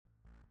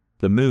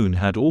The moon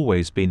had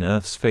always been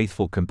Earth's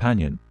faithful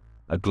companion,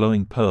 a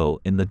glowing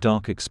pearl in the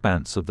dark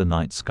expanse of the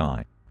night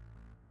sky.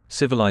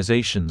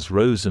 Civilizations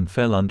rose and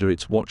fell under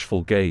its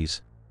watchful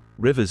gaze,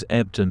 rivers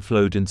ebbed and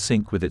flowed in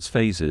sync with its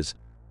phases,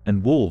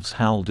 and wolves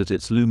howled at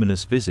its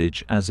luminous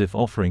visage as if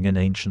offering an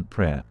ancient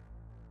prayer.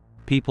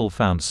 People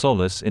found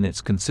solace in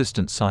its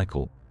consistent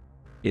cycle.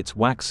 Its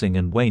waxing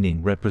and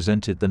waning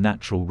represented the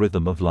natural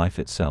rhythm of life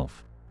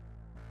itself.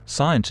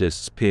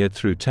 Scientists peered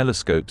through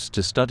telescopes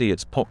to study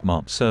its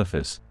pockmarked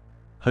surface,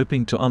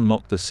 hoping to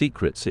unlock the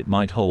secrets it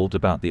might hold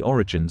about the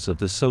origins of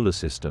the solar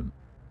system.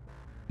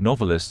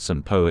 Novelists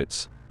and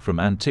poets, from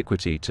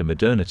antiquity to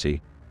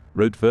modernity,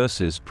 wrote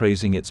verses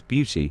praising its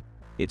beauty,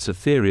 its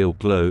ethereal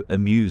glow, a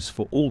muse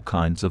for all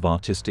kinds of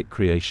artistic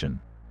creation.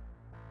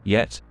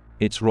 Yet,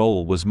 its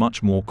role was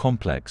much more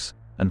complex,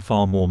 and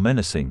far more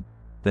menacing,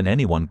 than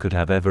anyone could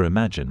have ever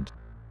imagined.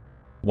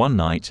 One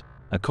night,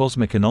 a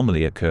cosmic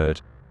anomaly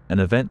occurred, an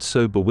event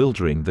so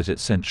bewildering that it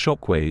sent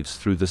shockwaves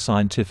through the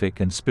scientific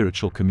and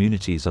spiritual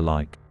communities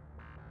alike.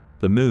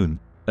 The moon,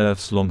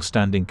 Earth's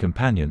long-standing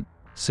companion,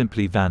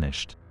 simply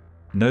vanished.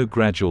 No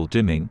gradual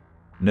dimming,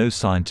 no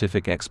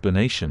scientific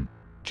explanation,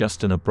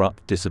 just an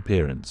abrupt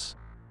disappearance.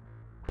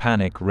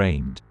 Panic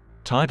reigned.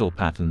 Tidal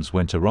patterns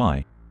went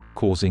awry,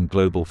 causing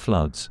global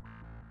floods.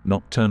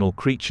 Nocturnal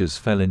creatures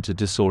fell into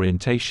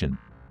disorientation,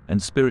 and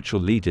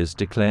spiritual leaders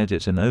declared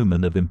it an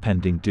omen of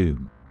impending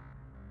doom.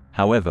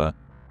 However,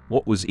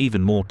 what was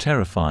even more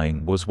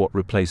terrifying was what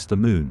replaced the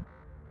moon.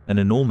 An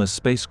enormous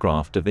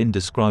spacecraft of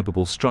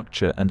indescribable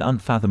structure and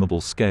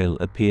unfathomable scale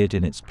appeared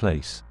in its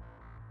place.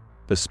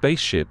 The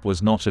spaceship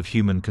was not of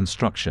human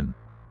construction.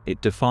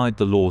 It defied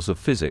the laws of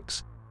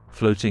physics,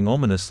 floating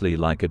ominously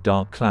like a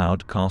dark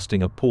cloud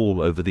casting a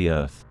pall over the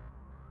Earth.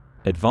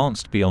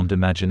 Advanced beyond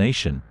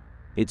imagination,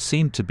 it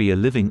seemed to be a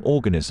living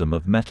organism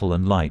of metal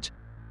and light,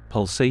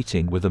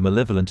 pulsating with a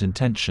malevolent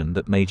intention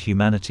that made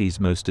humanity's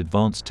most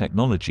advanced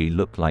technology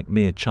look like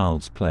mere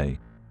child's play.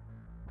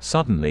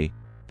 Suddenly,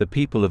 the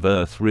people of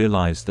Earth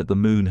realized that the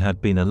moon had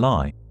been a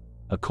lie,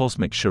 a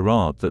cosmic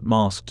charade that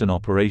masked an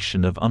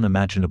operation of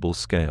unimaginable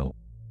scale.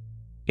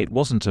 It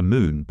wasn't a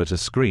moon but a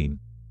screen,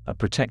 a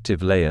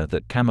protective layer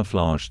that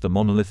camouflaged the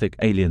monolithic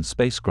alien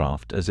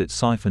spacecraft as it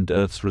siphoned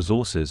Earth's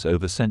resources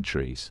over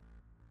centuries.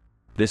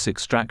 This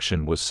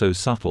extraction was so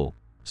subtle,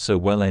 so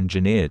well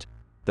engineered,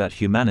 that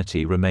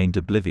humanity remained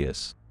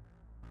oblivious.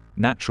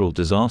 Natural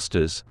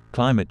disasters,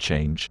 climate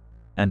change,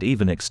 and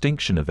even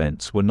extinction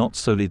events were not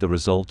solely the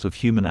result of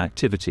human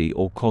activity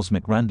or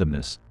cosmic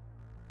randomness.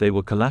 They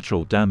were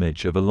collateral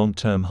damage of a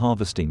long-term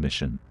harvesting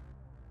mission.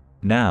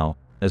 Now,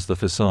 as the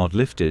facade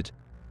lifted,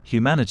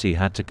 humanity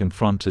had to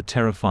confront a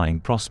terrifying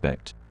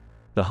prospect.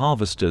 The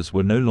harvesters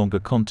were no longer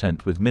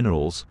content with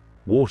minerals,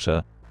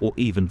 water, or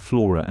even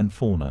flora and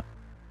fauna.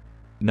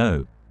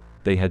 No,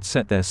 they had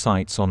set their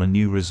sights on a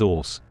new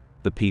resource,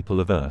 the people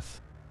of Earth.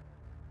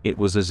 It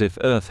was as if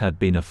Earth had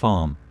been a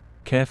farm,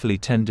 carefully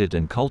tended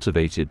and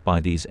cultivated by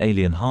these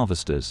alien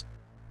harvesters,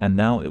 and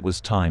now it was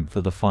time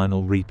for the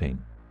final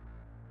reaping.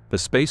 The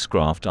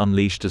spacecraft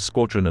unleashed a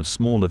squadron of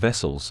smaller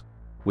vessels,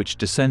 which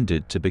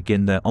descended to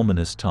begin their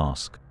ominous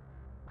task.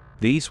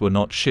 These were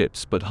not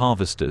ships but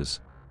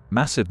harvesters,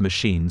 massive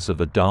machines of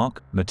a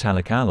dark,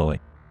 metallic alloy,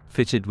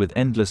 fitted with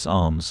endless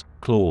arms,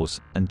 claws,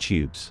 and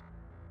tubes.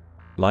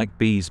 Like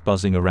bees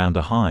buzzing around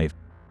a hive,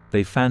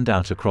 they fanned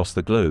out across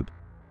the globe,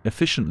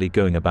 efficiently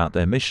going about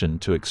their mission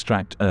to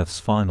extract Earth's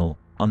final,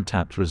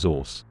 untapped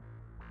resource.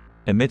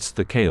 Amidst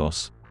the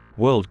chaos,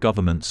 world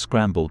governments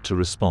scrambled to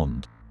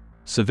respond.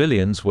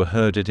 Civilians were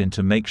herded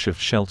into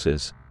makeshift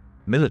shelters,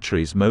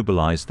 militaries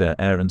mobilized their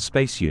air and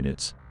space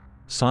units,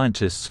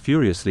 scientists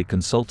furiously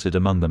consulted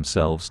among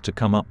themselves to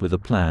come up with a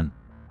plan,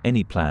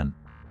 any plan,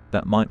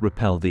 that might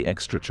repel the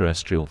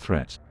extraterrestrial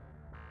threat.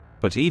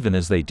 But even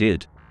as they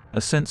did,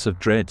 a sense of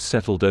dread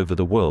settled over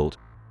the world,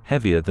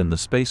 heavier than the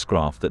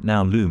spacecraft that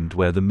now loomed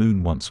where the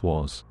moon once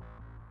was.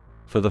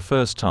 For the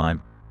first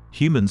time,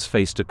 humans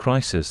faced a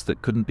crisis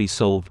that couldn't be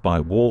solved by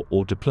war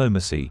or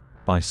diplomacy,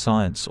 by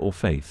science or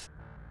faith.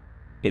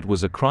 It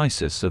was a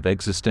crisis of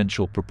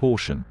existential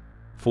proportion,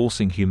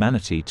 forcing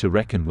humanity to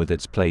reckon with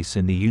its place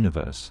in the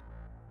universe.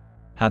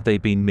 Had they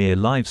been mere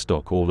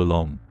livestock all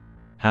along?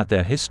 Had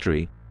their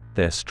history,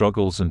 their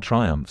struggles and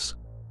triumphs,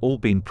 all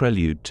been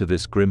prelude to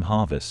this grim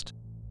harvest?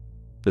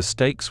 The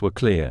stakes were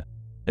clear: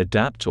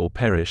 adapt or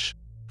perish,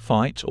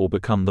 fight or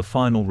become the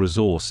final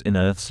resource in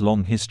Earth's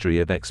long history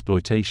of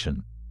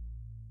exploitation.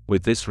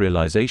 With this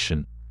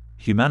realization,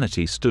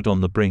 humanity stood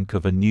on the brink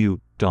of a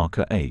new,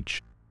 darker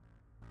age.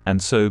 And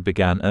so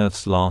began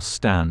Earth's last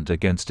stand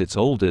against its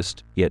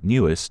oldest, yet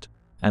newest,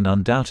 and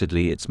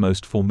undoubtedly its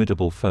most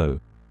formidable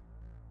foe.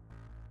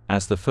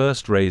 As the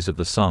first rays of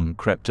the sun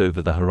crept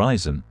over the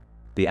horizon,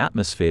 the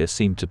atmosphere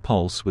seemed to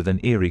pulse with an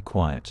eerie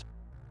quiet.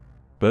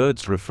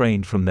 Birds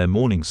refrained from their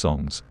morning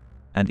songs,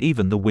 and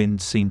even the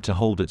wind seemed to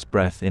hold its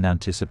breath in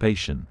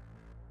anticipation.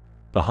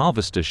 The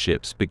harvester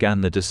ships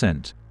began the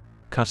descent,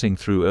 cutting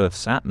through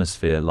Earth's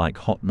atmosphere like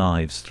hot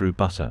knives through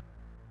butter.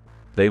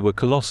 They were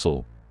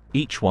colossal,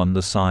 each one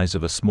the size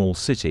of a small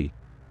city,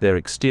 their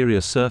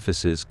exterior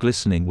surfaces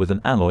glistening with an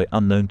alloy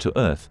unknown to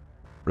Earth,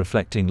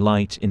 reflecting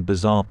light in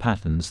bizarre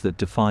patterns that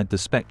defied the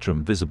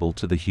spectrum visible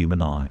to the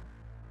human eye.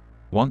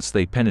 Once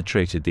they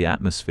penetrated the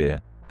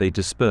atmosphere, they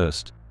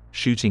dispersed,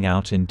 shooting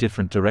out in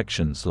different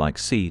directions like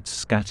seeds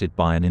scattered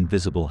by an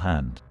invisible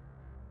hand.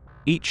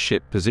 Each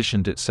ship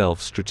positioned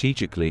itself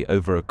strategically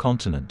over a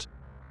continent,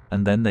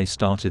 and then they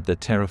started their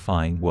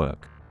terrifying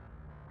work.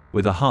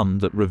 With a hum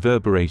that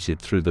reverberated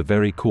through the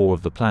very core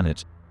of the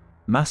planet,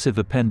 massive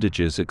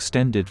appendages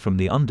extended from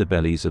the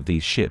underbellies of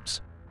these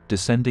ships,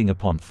 descending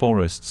upon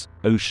forests,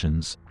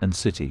 oceans, and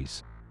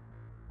cities.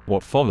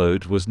 What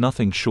followed was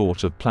nothing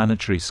short of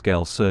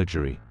planetary-scale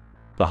surgery.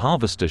 The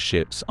harvester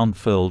ships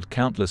unfurled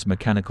countless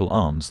mechanical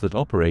arms that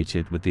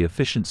operated with the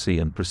efficiency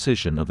and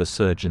precision of a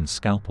surgeon's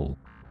scalpel.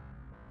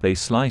 They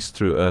sliced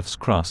through Earth's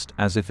crust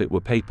as if it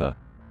were paper,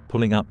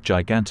 pulling up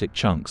gigantic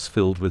chunks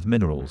filled with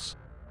minerals.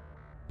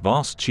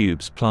 Vast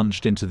tubes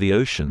plunged into the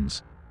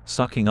oceans,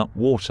 sucking up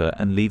water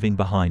and leaving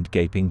behind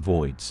gaping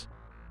voids.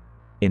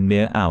 In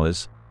mere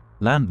hours,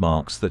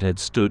 landmarks that had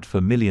stood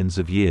for millions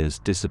of years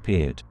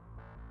disappeared.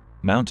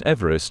 Mount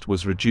Everest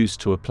was reduced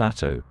to a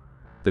plateau.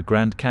 The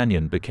Grand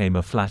Canyon became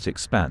a flat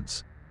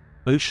expanse.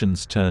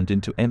 Oceans turned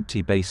into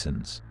empty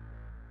basins.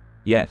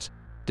 Yet,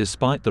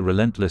 despite the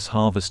relentless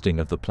harvesting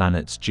of the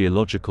planet's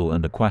geological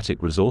and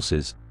aquatic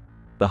resources,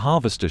 the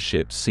harvester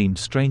ships seemed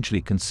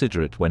strangely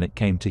considerate when it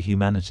came to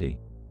humanity.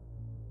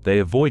 They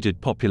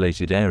avoided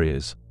populated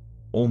areas,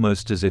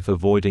 almost as if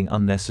avoiding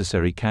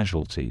unnecessary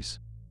casualties.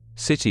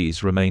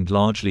 Cities remained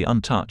largely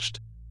untouched,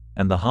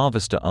 and the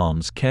harvester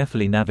arms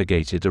carefully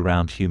navigated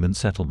around human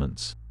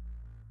settlements.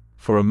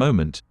 For a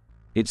moment,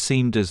 it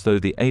seemed as though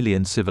the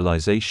alien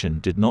civilization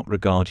did not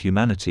regard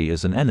humanity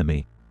as an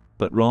enemy,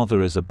 but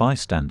rather as a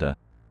bystander,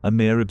 a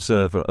mere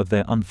observer of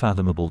their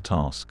unfathomable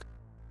task.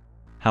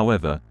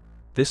 However,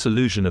 this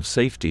illusion of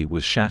safety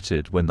was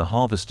shattered when the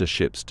harvester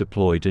ships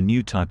deployed a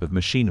new type of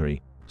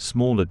machinery,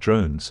 smaller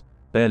drones,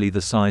 barely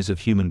the size of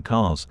human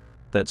cars,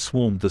 that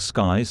swarmed the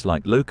skies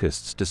like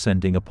locusts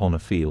descending upon a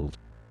field.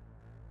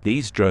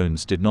 These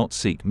drones did not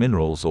seek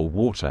minerals or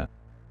water,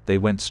 they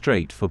went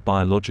straight for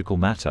biological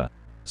matter,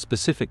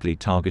 specifically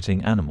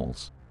targeting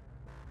animals.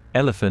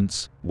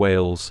 Elephants,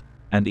 whales,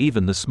 and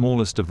even the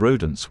smallest of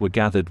rodents were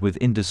gathered with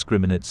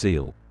indiscriminate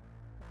zeal.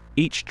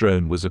 Each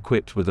drone was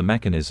equipped with a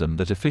mechanism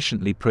that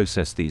efficiently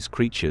processed these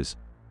creatures,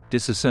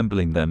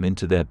 disassembling them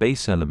into their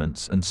base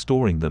elements and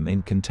storing them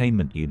in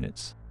containment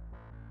units.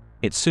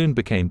 It soon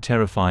became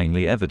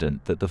terrifyingly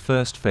evident that the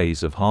first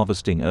phase of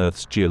harvesting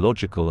Earth's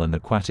geological and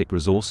aquatic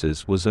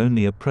resources was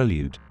only a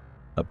prelude,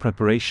 a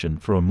preparation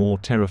for a more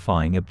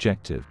terrifying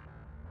objective.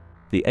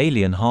 The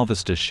alien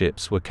harvester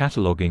ships were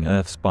cataloging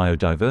Earth's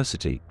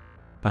biodiversity,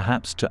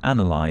 perhaps to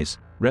analyze,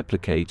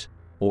 replicate,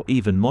 or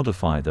even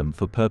modify them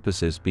for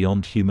purposes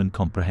beyond human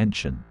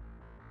comprehension.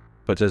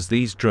 But as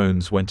these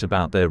drones went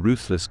about their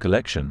ruthless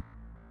collection,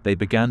 they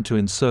began to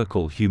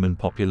encircle human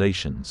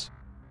populations.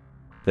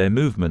 Their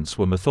movements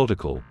were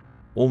methodical,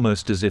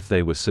 almost as if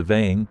they were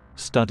surveying,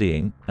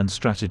 studying, and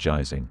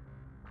strategizing.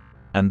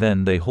 And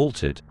then they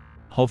halted,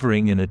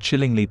 hovering in a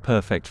chillingly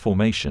perfect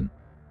formation,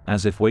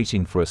 as if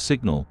waiting for a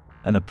signal,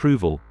 an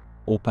approval,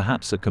 or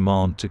perhaps a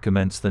command to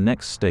commence the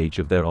next stage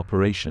of their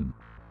operation.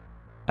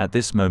 At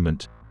this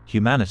moment,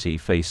 humanity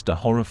faced a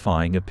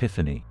horrifying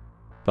epiphany.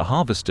 The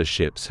harvester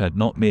ships had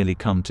not merely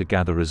come to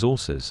gather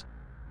resources,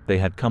 they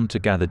had come to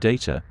gather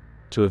data,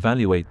 to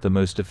evaluate the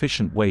most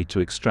efficient way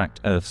to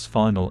extract Earth's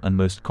final and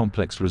most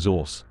complex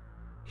resource: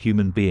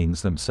 human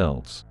beings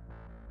themselves.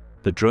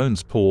 The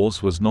drone's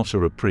pause was not a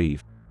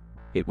reprieve.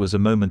 It was a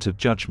moment of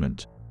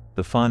judgment,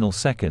 the final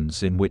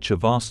seconds in which a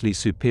vastly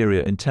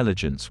superior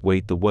intelligence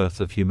weighed the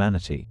worth of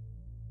humanity.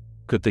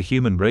 Could the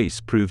human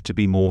race prove to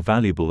be more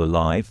valuable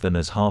alive than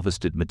as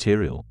harvested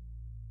material?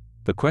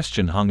 The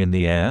question hung in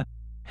the air,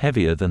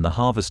 heavier than the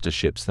harvester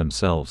ships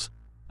themselves,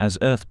 as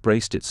Earth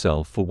braced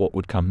itself for what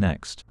would come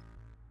next.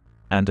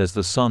 And as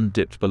the sun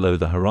dipped below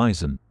the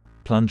horizon,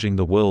 plunging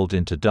the world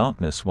into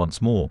darkness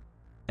once more,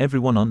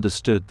 everyone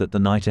understood that the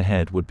night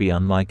ahead would be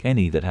unlike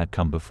any that had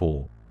come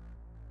before.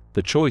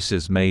 The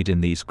choices made in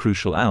these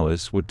crucial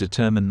hours would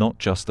determine not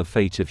just the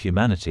fate of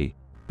humanity,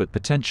 but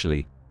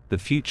potentially, the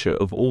future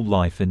of all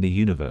life in the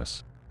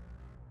universe.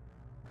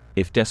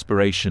 If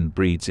desperation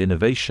breeds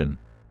innovation,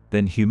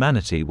 then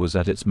humanity was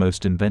at its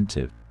most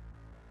inventive.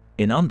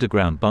 In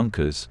underground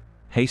bunkers,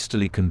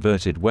 hastily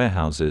converted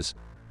warehouses,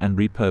 and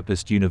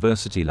repurposed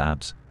university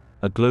labs,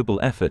 a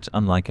global effort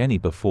unlike any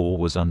before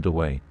was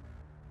underway.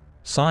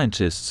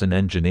 Scientists and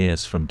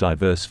engineers from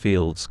diverse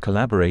fields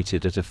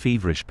collaborated at a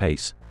feverish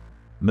pace,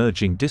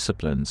 merging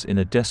disciplines in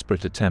a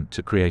desperate attempt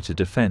to create a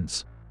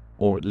defense,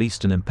 or at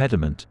least an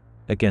impediment,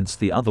 against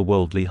the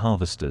otherworldly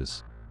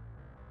harvesters.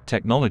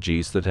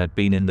 Technologies that had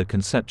been in the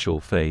conceptual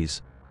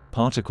phase,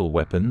 particle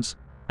weapons,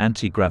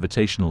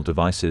 anti-gravitational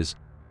devices,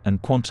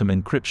 and quantum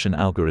encryption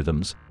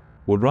algorithms,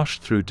 were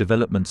rushed through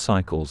development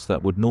cycles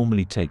that would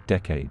normally take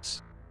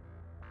decades.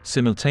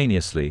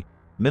 Simultaneously,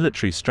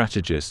 military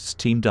strategists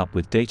teamed up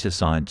with data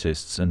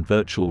scientists and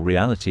virtual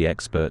reality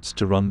experts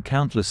to run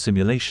countless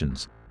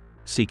simulations,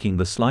 seeking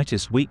the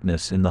slightest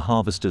weakness in the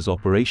harvesters'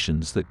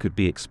 operations that could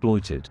be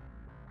exploited.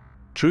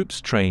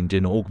 Troops trained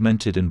in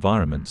augmented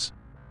environments,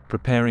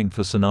 preparing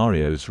for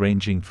scenarios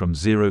ranging from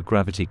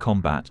zero-gravity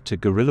combat to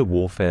guerrilla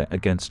warfare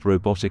against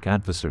robotic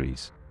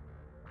adversaries.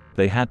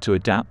 They had to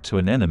adapt to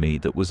an enemy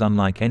that was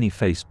unlike any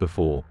faced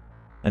before,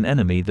 an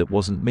enemy that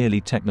wasn't merely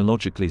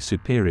technologically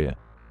superior,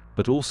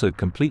 but also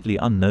completely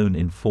unknown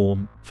in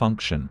form,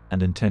 function,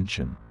 and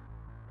intention.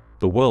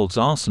 The world's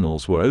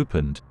arsenals were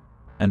opened,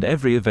 and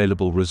every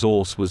available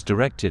resource was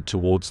directed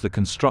towards the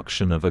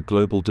construction of a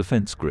global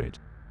defense grid.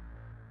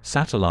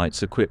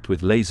 Satellites equipped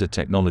with laser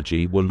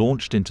technology were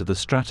launched into the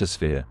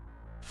stratosphere,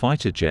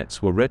 fighter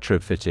jets were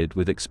retrofitted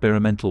with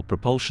experimental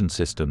propulsion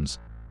systems,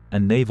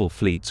 and naval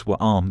fleets were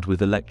armed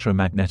with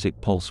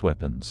electromagnetic pulse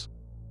weapons.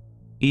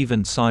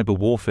 Even cyber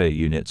warfare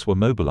units were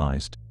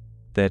mobilized,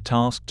 their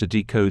task to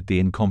decode the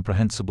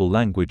incomprehensible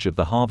language of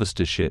the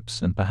harvester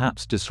ships and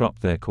perhaps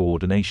disrupt their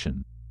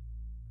coordination.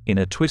 In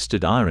a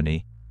twisted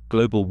irony,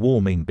 global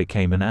warming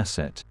became an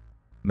asset.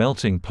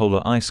 Melting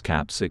polar ice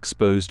caps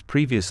exposed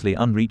previously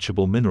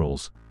unreachable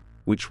minerals,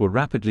 which were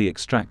rapidly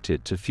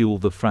extracted to fuel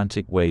the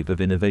frantic wave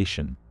of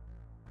innovation.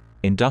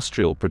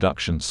 Industrial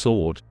production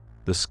soared,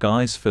 the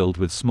skies filled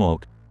with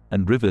smog,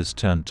 and rivers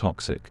turned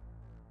toxic.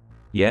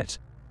 Yet,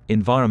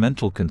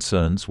 environmental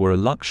concerns were a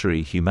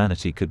luxury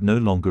humanity could no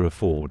longer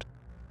afford.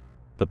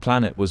 The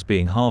planet was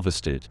being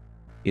harvested,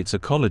 its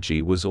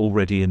ecology was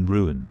already in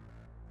ruin.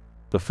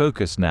 The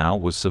focus now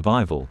was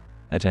survival,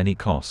 at any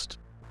cost.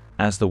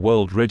 As the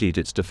world readied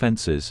its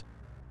defenses,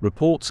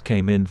 reports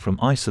came in from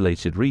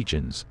isolated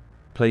regions,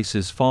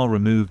 places far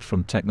removed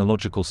from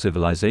technological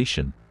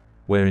civilization,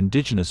 where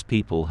indigenous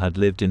people had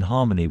lived in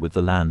harmony with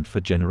the land for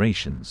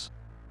generations.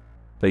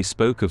 They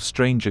spoke of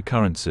strange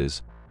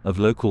occurrences, of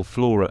local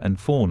flora and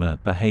fauna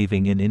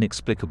behaving in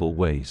inexplicable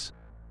ways.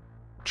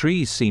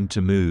 Trees seemed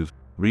to move,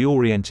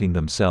 reorienting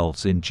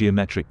themselves in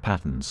geometric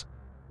patterns.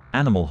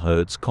 Animal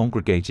herds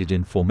congregated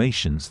in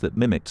formations that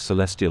mimicked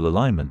celestial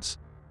alignments,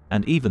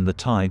 and even the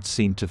tides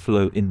seemed to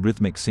flow in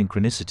rhythmic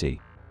synchronicity,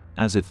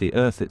 as if the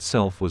Earth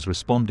itself was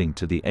responding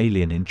to the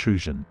alien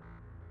intrusion.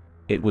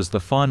 It was the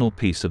final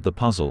piece of the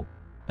puzzle,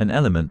 an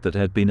element that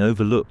had been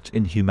overlooked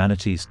in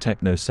humanity's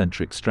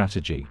technocentric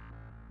strategy.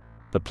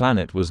 The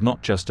planet was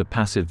not just a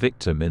passive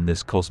victim in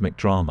this cosmic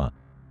drama,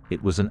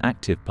 it was an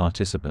active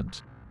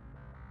participant.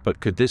 But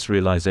could this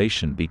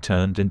realization be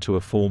turned into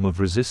a form of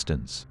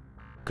resistance?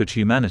 Could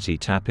humanity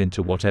tap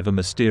into whatever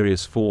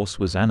mysterious force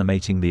was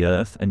animating the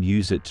Earth and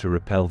use it to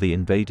repel the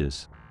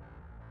invaders?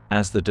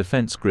 As the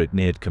defense grid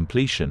neared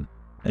completion,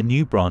 a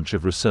new branch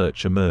of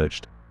research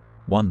emerged,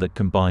 one that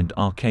combined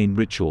arcane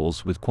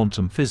rituals with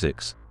quantum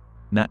physics,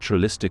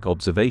 naturalistic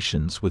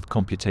observations with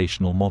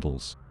computational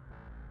models.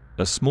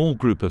 A small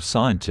group of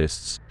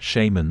scientists,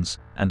 shamans,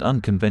 and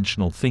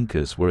unconventional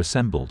thinkers were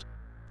assembled,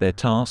 their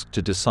task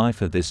to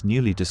decipher this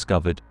newly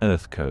discovered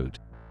Earth code.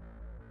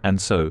 And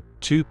so,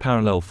 two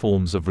parallel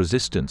forms of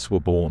resistance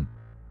were born,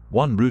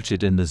 one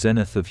rooted in the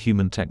zenith of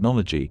human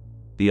technology,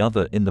 the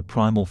other in the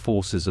primal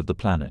forces of the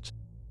planet.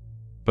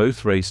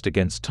 Both raced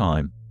against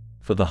time,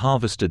 for the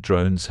harvester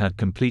drones had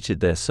completed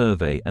their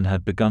survey and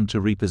had begun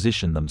to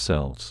reposition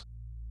themselves.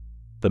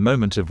 The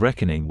moment of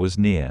reckoning was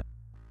near.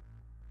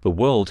 The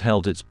world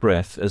held its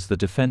breath as the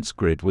defense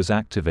grid was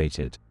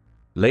activated.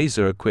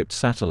 Laser-equipped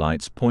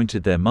satellites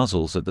pointed their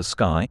muzzles at the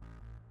sky,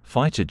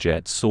 fighter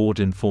jets soared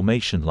in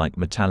formation like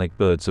metallic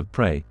birds of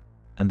prey,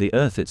 and the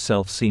Earth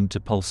itself seemed to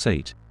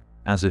pulsate,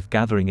 as if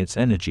gathering its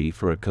energy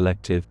for a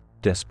collective,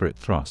 desperate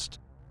thrust.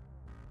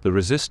 The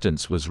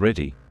resistance was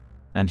ready,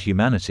 and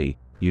humanity,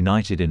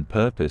 united in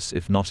purpose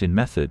if not in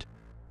method,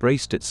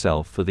 braced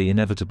itself for the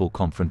inevitable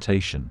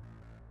confrontation.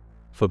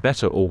 For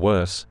better or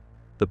worse,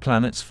 the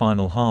planet's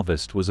final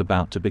harvest was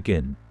about to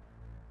begin.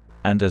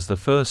 And as the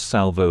first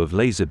salvo of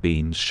laser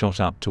beams shot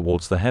up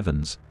towards the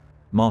heavens,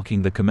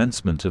 marking the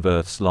commencement of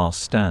Earth's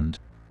last stand,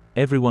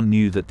 everyone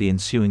knew that the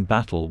ensuing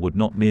battle would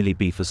not merely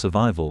be for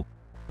survival,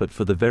 but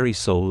for the very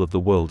soul of the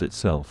world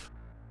itself.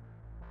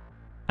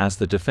 As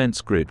the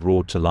defense grid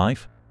roared to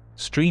life,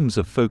 streams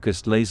of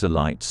focused laser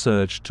light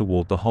surged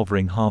toward the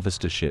hovering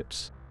harvester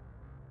ships.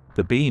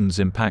 The beams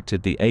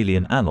impacted the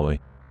alien alloy,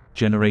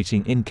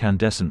 generating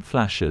incandescent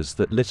flashes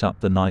that lit up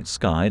the night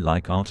sky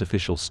like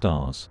artificial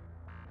stars.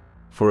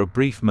 For a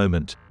brief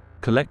moment,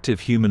 collective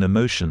human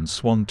emotion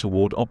swung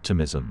toward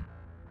optimism.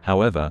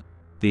 However,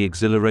 the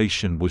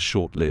exhilaration was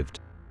short-lived.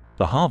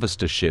 The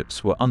harvester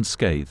ships were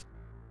unscathed.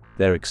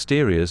 Their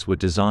exteriors were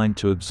designed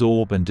to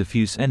absorb and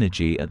diffuse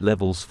energy at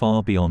levels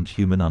far beyond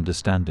human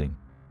understanding.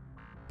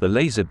 The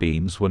laser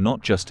beams were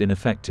not just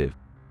ineffective,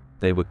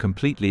 they were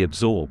completely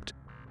absorbed,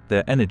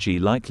 their energy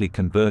likely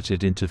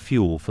converted into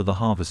fuel for the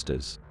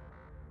harvesters.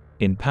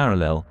 In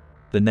parallel,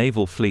 the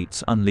naval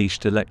fleets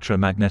unleashed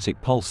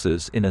electromagnetic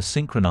pulses in a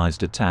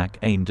synchronized attack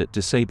aimed at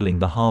disabling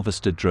the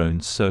harvester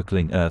drones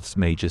circling Earth's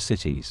major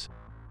cities.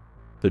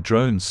 The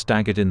drones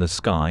staggered in the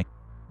sky,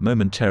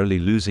 momentarily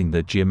losing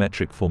their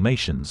geometric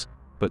formations,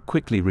 but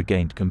quickly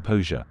regained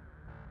composure.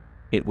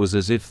 It was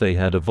as if they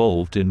had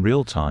evolved in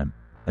real time,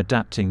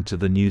 adapting to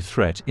the new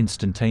threat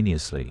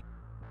instantaneously.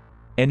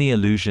 Any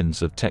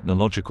illusions of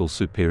technological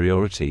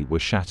superiority were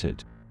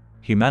shattered.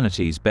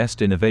 Humanity's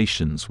best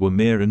innovations were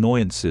mere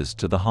annoyances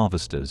to the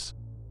harvesters.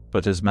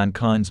 But as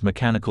mankind's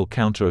mechanical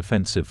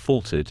counter-offensive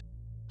faltered,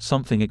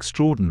 something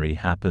extraordinary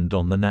happened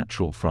on the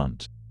natural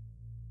front.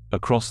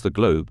 Across the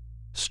globe,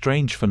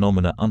 strange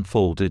phenomena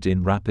unfolded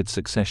in rapid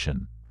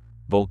succession.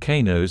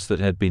 Volcanoes that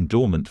had been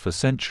dormant for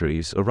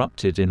centuries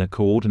erupted in a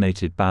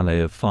coordinated ballet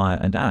of fire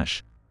and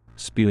ash,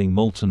 spewing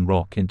molten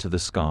rock into the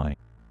sky.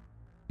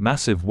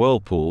 Massive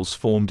whirlpools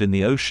formed in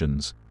the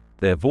oceans,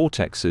 their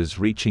vortexes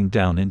reaching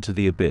down into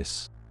the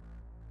abyss.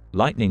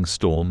 Lightning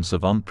storms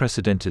of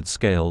unprecedented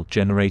scale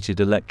generated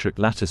electric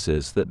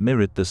lattices that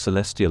mirrored the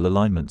celestial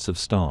alignments of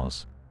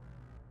stars.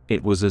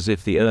 It was as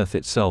if the Earth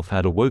itself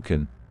had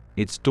awoken,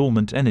 its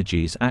dormant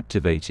energies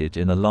activated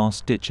in a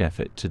last-ditch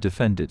effort to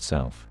defend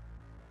itself.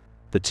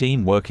 The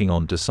team working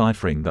on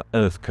deciphering the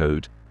Earth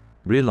code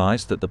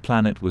realized that the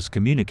planet was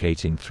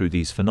communicating through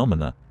these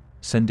phenomena,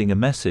 sending a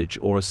message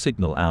or a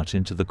signal out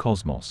into the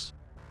cosmos.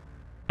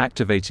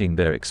 Activating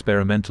their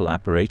experimental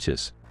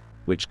apparatus,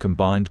 which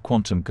combined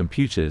quantum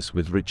computers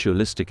with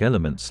ritualistic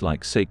elements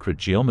like sacred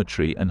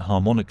geometry and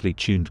harmonically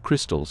tuned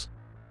crystals,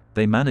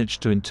 they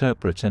managed to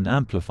interpret and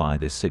amplify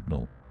this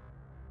signal.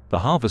 The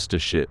harvester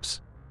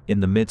ships, in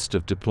the midst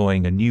of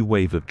deploying a new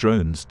wave of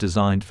drones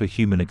designed for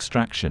human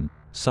extraction,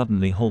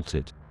 suddenly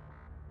halted.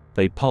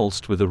 They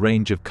pulsed with a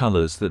range of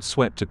colors that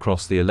swept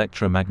across the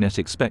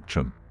electromagnetic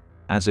spectrum,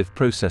 as if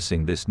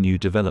processing this new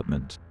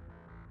development.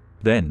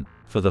 Then,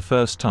 for the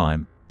first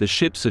time, the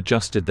ships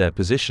adjusted their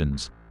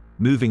positions,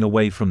 moving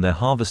away from their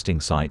harvesting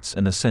sites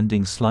and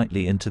ascending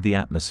slightly into the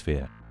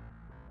atmosphere.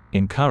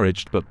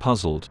 Encouraged but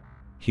puzzled,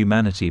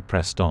 humanity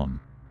pressed on.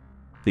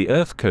 The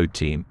Earth Code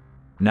team,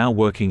 now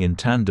working in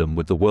tandem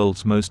with the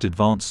world's most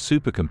advanced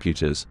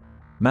supercomputers,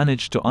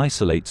 managed to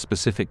isolate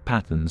specific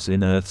patterns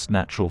in Earth's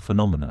natural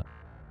phenomena.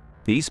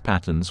 These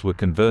patterns were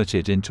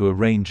converted into a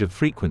range of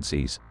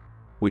frequencies,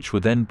 which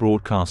were then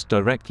broadcast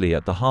directly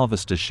at the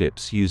harvester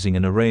ships using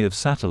an array of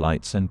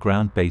satellites and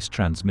ground-based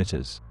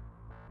transmitters.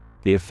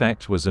 The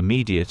effect was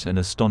immediate and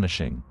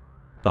astonishing.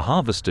 The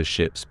harvester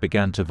ships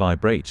began to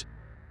vibrate,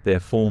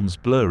 their forms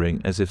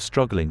blurring as if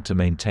struggling to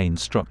maintain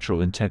structural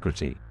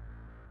integrity.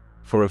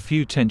 For a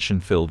few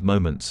tension-filled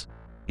moments,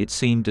 it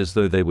seemed as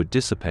though they would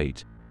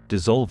dissipate,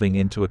 dissolving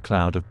into a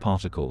cloud of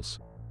particles.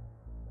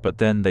 But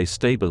then they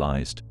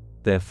stabilized,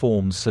 their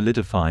forms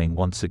solidifying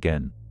once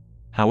again.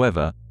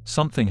 However,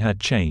 something had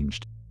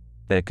changed.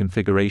 Their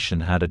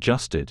configuration had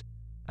adjusted,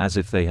 as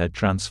if they had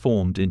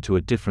transformed into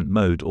a different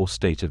mode or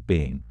state of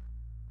being.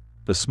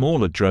 The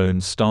smaller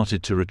drones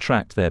started to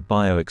retract their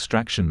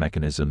bio-extraction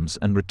mechanisms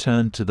and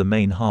returned to the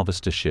main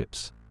harvester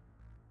ships.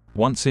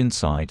 Once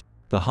inside,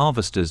 the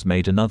harvesters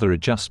made another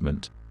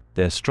adjustment,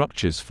 their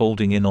structures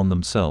folding in on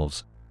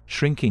themselves,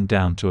 shrinking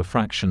down to a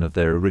fraction of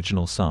their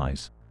original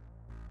size.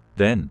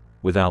 Then,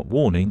 without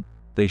warning,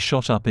 they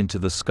shot up into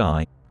the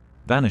sky,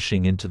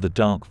 vanishing into the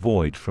dark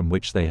void from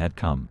which they had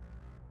come.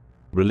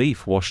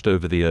 Relief washed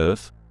over the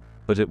Earth,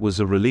 but it was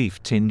a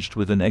relief tinged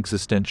with an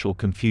existential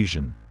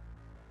confusion.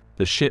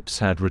 The ships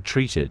had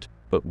retreated,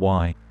 but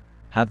why?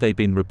 Had they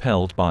been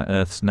repelled by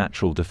Earth's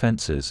natural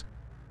defenses,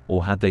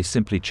 or had they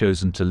simply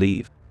chosen to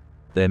leave,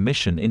 their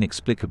mission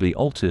inexplicably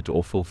altered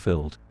or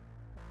fulfilled?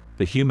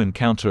 The human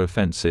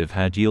counter-offensive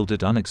had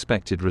yielded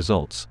unexpected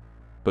results,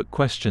 but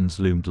questions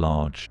loomed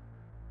large.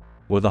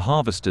 Were the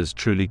harvesters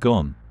truly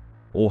gone,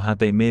 or had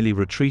they merely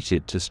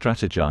retreated to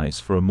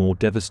strategize for a more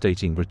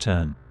devastating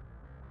return?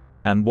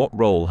 And what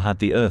role had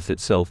the Earth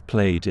itself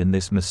played in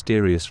this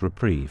mysterious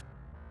reprieve?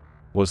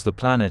 Was the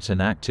planet an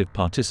active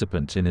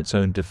participant in its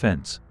own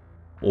defense,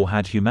 or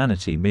had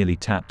humanity merely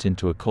tapped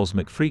into a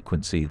cosmic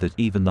frequency that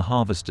even the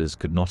harvesters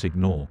could not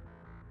ignore?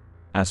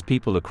 As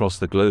people across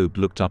the globe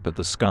looked up at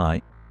the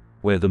sky,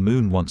 where the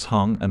moon once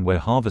hung and where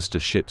harvester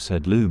ships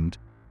had loomed,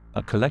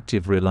 a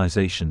collective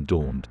realization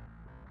dawned.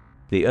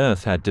 The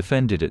Earth had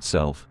defended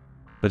itself,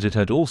 but it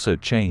had also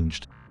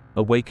changed,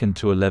 awakened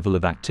to a level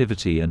of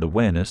activity and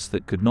awareness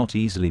that could not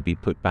easily be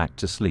put back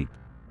to sleep.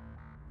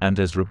 And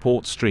as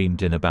reports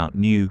streamed in about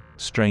new,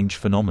 strange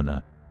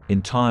phenomena,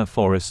 entire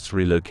forests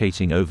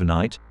relocating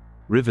overnight,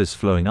 rivers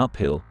flowing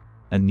uphill,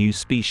 and new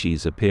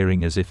species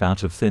appearing as if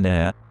out of thin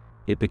air,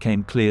 it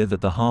became clear that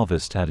the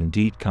harvest had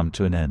indeed come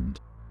to an end.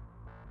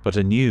 But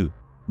a new,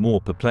 more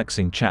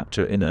perplexing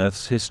chapter in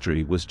Earth's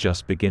history was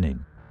just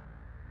beginning.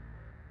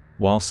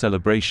 While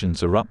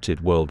celebrations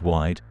erupted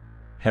worldwide,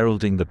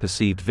 heralding the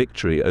perceived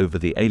victory over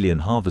the alien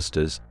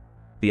harvesters,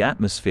 the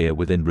atmosphere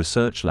within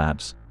research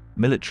labs,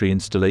 military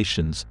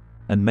installations,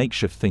 and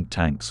makeshift think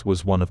tanks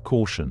was one of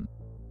caution.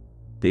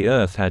 The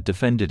Earth had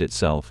defended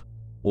itself,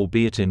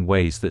 albeit in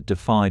ways that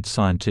defied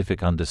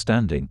scientific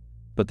understanding,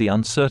 but the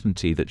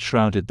uncertainty that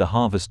shrouded the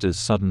harvesters'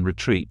 sudden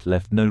retreat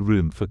left no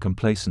room for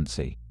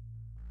complacency.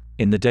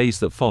 In the days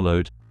that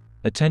followed,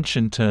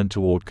 attention turned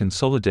toward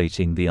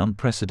consolidating the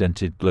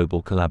unprecedented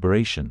global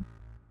collaboration.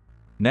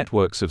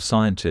 Networks of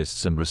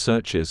scientists and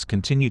researchers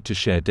continued to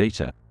share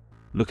data,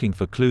 looking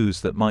for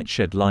clues that might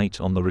shed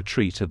light on the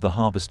retreat of the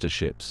harvester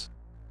ships.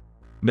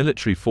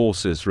 Military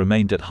forces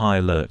remained at high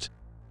alert,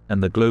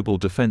 and the global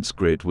defense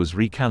grid was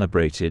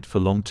recalibrated for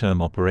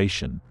long-term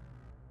operation.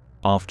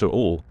 After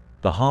all,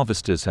 the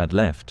harvesters had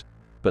left,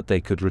 but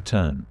they could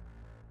return.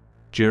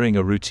 During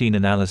a routine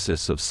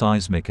analysis of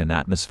seismic and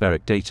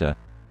atmospheric data,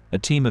 a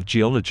team of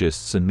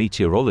geologists and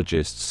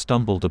meteorologists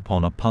stumbled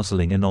upon a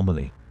puzzling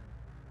anomaly.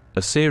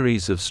 A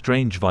series of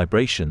strange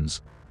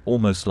vibrations,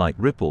 almost like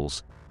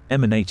ripples,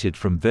 emanated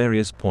from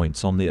various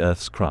points on the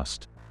Earth's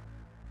crust.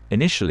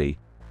 Initially,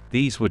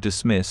 these were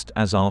dismissed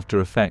as after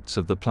effects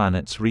of the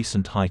planet's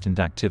recent heightened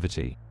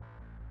activity.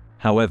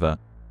 However,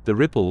 the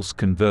ripples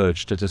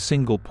converged at a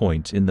single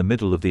point in the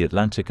middle of the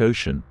Atlantic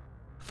Ocean,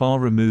 far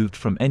removed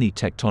from any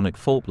tectonic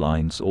fault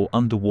lines or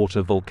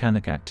underwater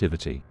volcanic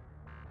activity.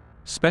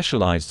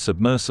 Specialized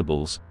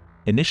submersibles,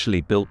 initially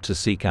built to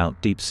seek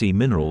out deep-sea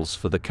minerals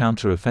for the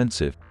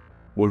counter-offensive,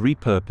 were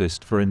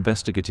repurposed for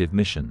investigative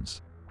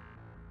missions.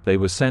 They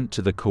were sent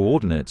to the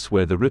coordinates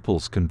where the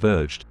ripples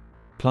converged,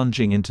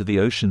 plunging into the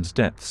ocean's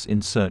depths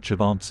in search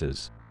of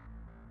answers.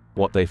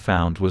 What they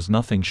found was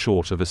nothing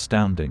short of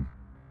astounding.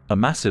 A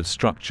massive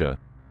structure,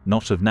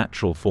 not of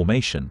natural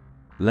formation,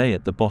 lay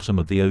at the bottom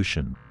of the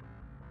ocean.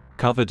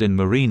 Covered in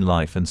marine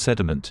life and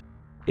sediment,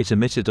 it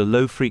emitted a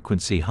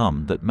low-frequency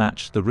hum that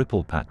matched the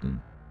ripple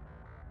pattern.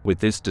 With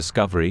this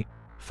discovery,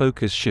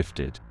 focus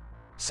shifted.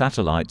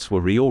 Satellites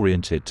were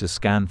reoriented to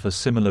scan for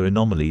similar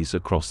anomalies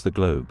across the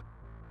globe.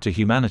 To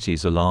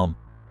humanity's alarm,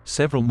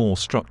 several more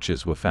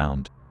structures were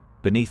found,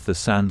 beneath the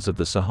sands of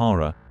the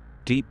Sahara,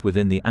 deep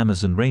within the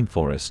Amazon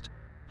rainforest,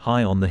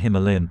 high on the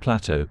Himalayan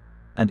plateau,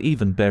 and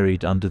even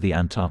buried under the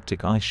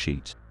Antarctic ice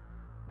sheet.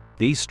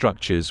 These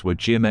structures were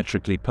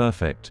geometrically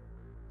perfect,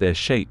 their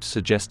shapes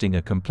suggesting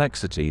a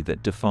complexity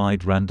that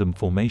defied random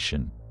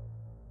formation.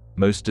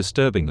 Most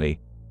disturbingly,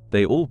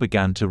 they all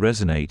began to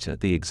resonate at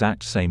the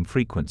exact same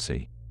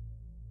frequency.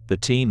 The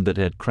team that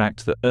had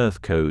cracked the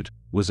Earth code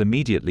was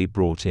immediately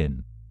brought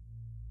in.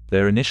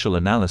 Their initial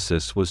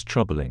analysis was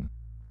troubling.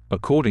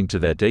 According to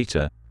their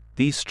data,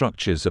 these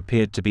structures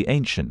appeared to be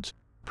ancient,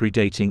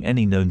 predating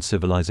any known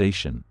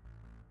civilization.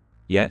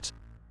 Yet,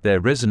 their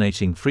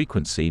resonating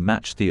frequency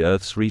matched the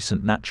Earth's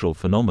recent natural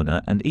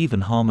phenomena and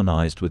even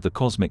harmonized with the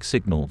cosmic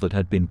signal that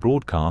had been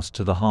broadcast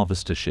to the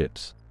harvester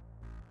ships.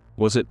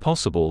 Was it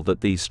possible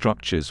that these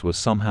structures were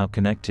somehow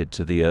connected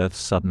to the Earth's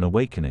sudden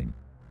awakening?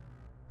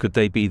 Could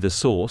they be the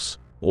source,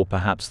 or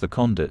perhaps the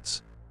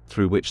conduits,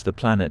 through which the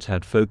planet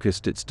had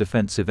focused its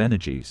defensive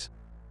energies?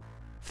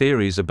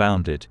 Theories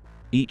abounded,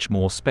 each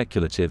more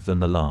speculative than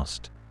the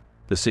last.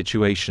 The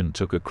situation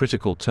took a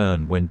critical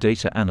turn when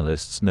data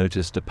analysts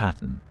noticed a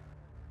pattern.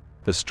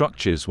 The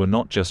structures were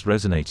not just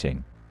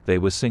resonating, they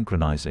were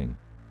synchronizing.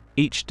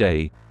 Each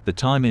day, the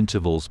time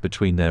intervals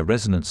between their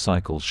resonance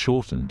cycles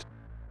shortened,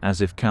 as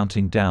if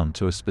counting down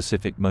to a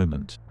specific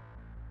moment.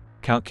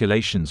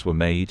 Calculations were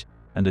made,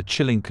 and a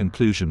chilling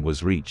conclusion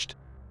was reached: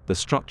 the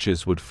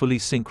structures would fully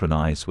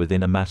synchronize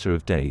within a matter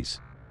of days.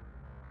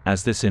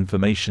 As this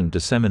information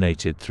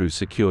disseminated through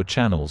secure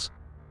channels,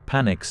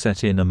 panic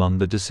set in among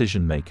the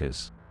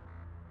decision-makers.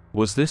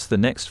 Was this the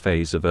next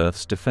phase of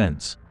Earth's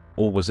defense,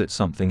 or was it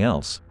something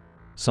else?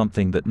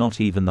 Something that not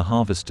even the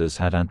harvesters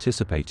had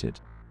anticipated.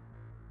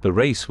 The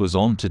race was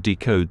on to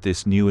decode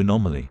this new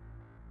anomaly.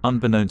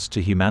 Unbeknownst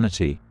to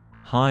humanity,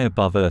 high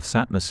above Earth's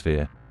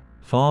atmosphere,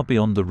 far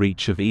beyond the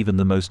reach of even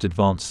the most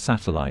advanced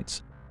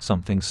satellites,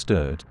 something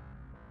stirred.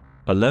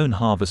 A lone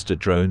harvester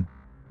drone,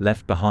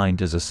 left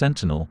behind as a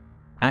sentinel,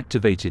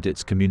 activated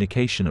its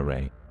communication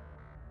array.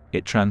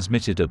 It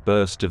transmitted a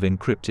burst of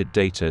encrypted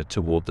data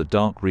toward the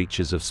dark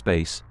reaches of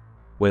space,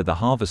 where the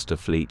harvester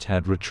fleet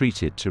had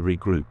retreated to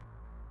regroup.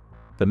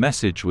 The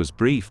message was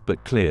brief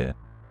but clear: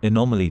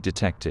 anomaly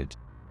detected.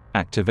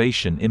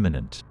 Activation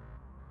imminent.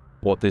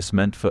 What this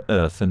meant for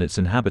Earth and its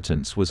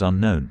inhabitants was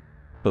unknown,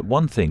 but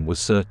one thing was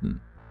certain: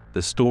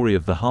 the story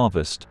of the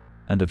harvest,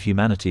 and of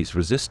humanity's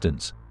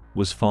resistance,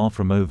 was far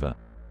from over.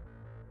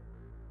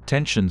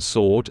 Tensions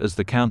soared as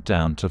the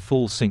countdown to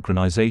full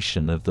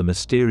synchronization of the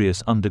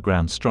mysterious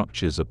underground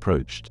structures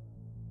approached.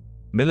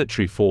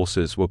 Military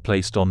forces were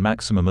placed on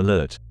maximum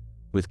alert,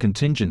 with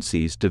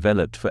contingencies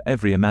developed for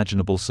every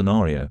imaginable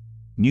scenario: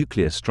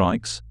 nuclear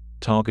strikes,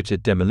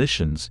 targeted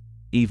demolitions,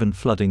 even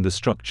flooding the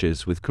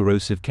structures with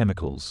corrosive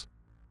chemicals.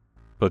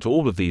 But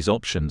all of these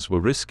options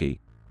were risky,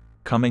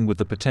 coming with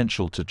the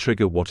potential to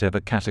trigger whatever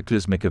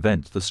cataclysmic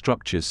event the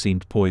structures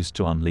seemed poised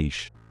to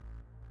unleash.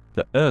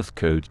 The Earth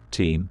Code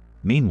team,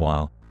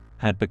 meanwhile,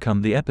 had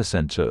become the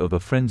epicenter of a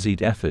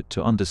frenzied effort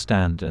to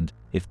understand and,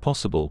 if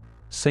possible,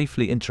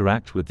 safely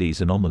interact with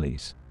these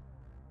anomalies.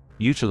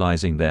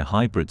 Utilizing their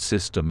hybrid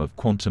system of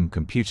quantum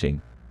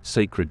computing,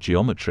 sacred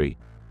geometry,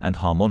 and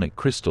harmonic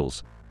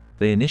crystals,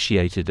 they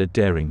initiated a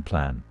daring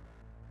plan.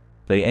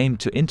 They aimed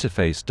to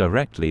interface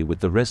directly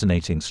with the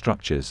resonating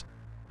structures,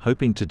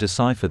 hoping to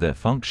decipher their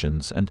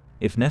functions and,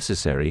 if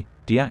necessary,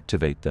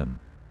 deactivate them.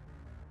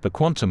 The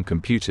quantum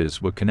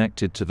computers were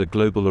connected to the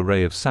global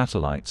array of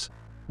satellites,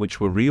 which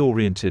were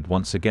reoriented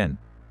once again,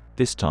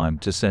 this time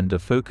to send a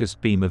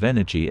focused beam of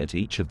energy at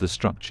each of the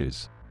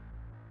structures.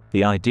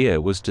 The idea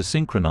was to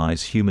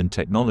synchronize human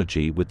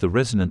technology with the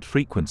resonant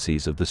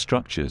frequencies of the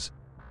structures,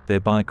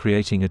 thereby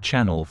creating a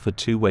channel for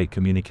two-way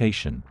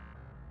communication.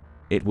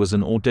 It was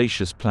an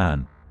audacious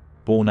plan,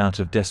 born out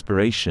of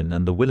desperation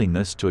and the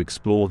willingness to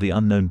explore the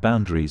unknown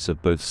boundaries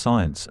of both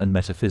science and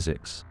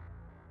metaphysics.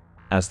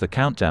 As the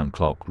countdown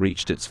clock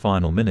reached its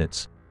final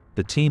minutes,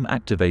 the team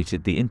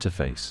activated the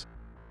interface.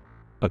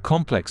 A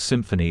complex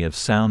symphony of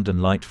sound and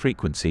light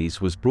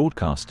frequencies was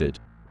broadcasted,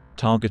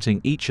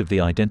 targeting each of the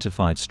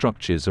identified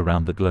structures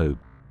around the globe.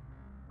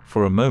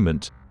 For a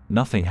moment,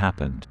 nothing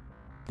happened.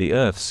 The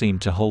Earth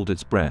seemed to hold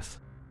its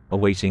breath,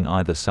 awaiting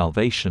either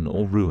salvation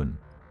or ruin.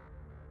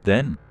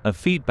 Then, a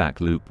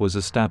feedback loop was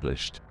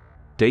established.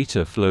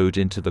 Data flowed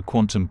into the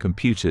quantum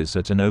computers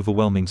at an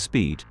overwhelming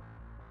speed,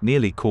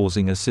 nearly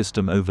causing a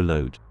system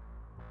overload.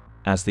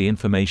 As the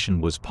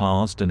information was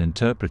parsed and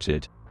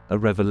interpreted, a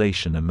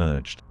revelation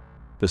emerged.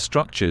 The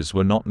structures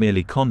were not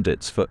merely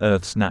conduits for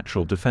Earth's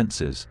natural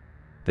defenses.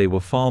 They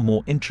were far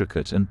more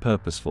intricate and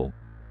purposeful.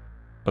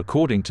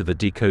 According to the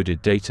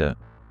decoded data,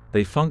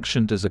 they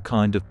functioned as a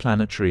kind of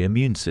planetary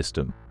immune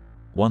system,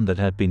 one that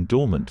had been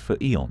dormant for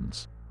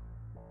eons.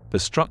 The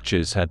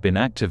structures had been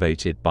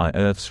activated by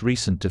Earth's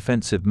recent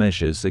defensive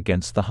measures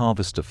against the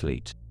Harvester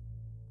fleet.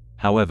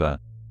 However,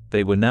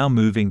 they were now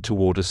moving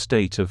toward a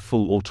state of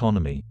full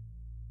autonomy.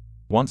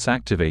 Once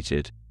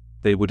activated,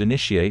 they would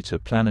initiate a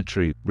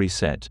planetary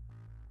reset,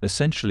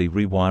 essentially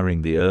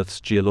rewiring the Earth's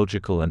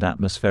geological and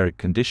atmospheric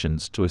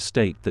conditions to a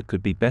state that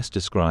could be best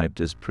described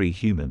as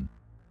pre-human.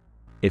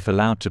 If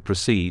allowed to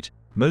proceed,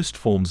 most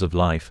forms of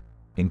life,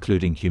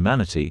 including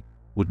humanity,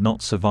 would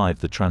not survive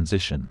the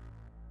transition.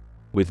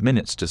 With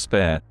minutes to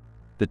spare,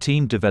 the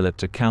team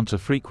developed a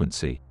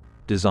counter-frequency,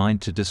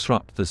 designed to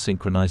disrupt the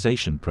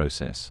synchronization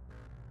process.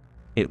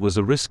 It was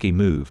a risky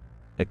move,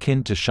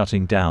 akin to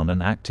shutting down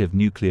an active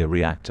nuclear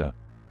reactor.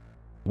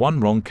 One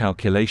wrong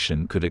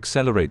calculation could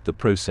accelerate the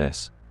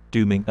process,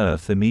 dooming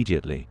Earth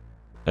immediately.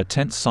 A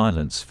tense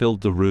silence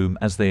filled the room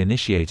as they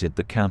initiated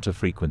the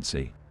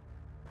counter-frequency.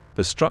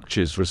 The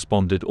structures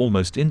responded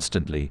almost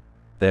instantly,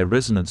 their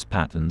resonance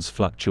patterns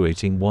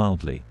fluctuating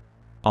wildly.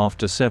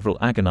 After several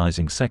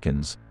agonizing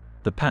seconds,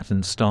 the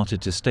patterns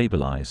started to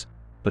stabilize,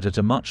 but at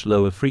a much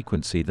lower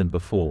frequency than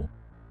before.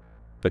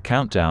 The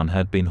countdown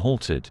had been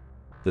halted.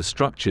 The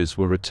structures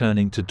were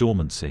returning to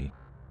dormancy.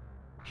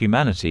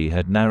 Humanity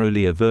had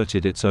narrowly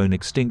averted its own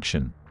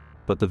extinction,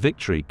 but the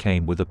victory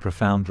came with a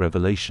profound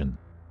revelation.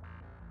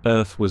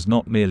 Earth was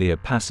not merely a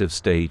passive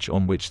stage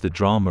on which the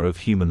drama of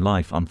human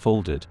life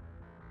unfolded.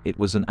 It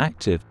was an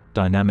active,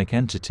 dynamic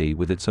entity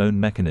with its own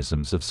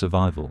mechanisms of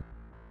survival.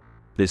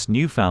 This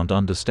newfound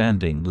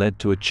understanding led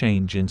to a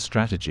change in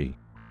strategy.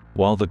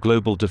 While the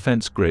global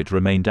defense grid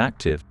remained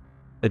active,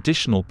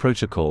 additional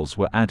protocols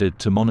were added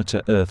to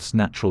monitor Earth's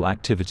natural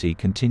activity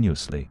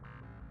continuously.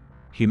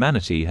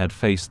 Humanity had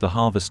faced the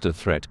Harvester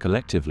threat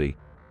collectively,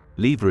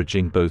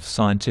 leveraging both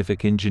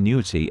scientific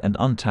ingenuity and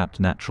untapped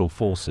natural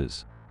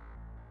forces.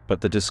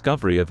 But the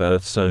discovery of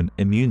Earth's own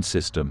immune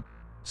system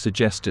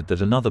suggested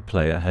that another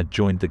player had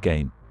joined the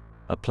game,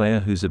 a player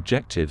whose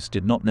objectives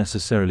did not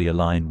necessarily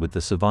align with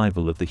the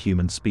survival of the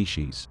human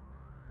species.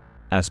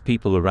 As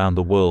people around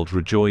the world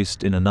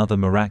rejoiced in another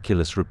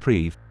miraculous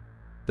reprieve,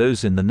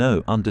 those in the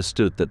know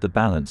understood that the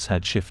balance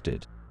had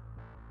shifted.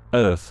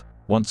 Earth,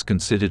 once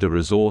considered a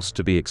resource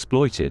to be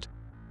exploited,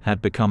 had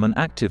become an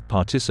active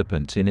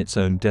participant in its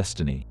own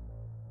destiny.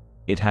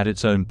 It had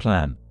its own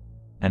plan,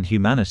 and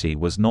humanity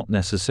was not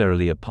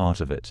necessarily a part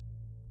of it.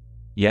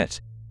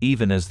 Yet,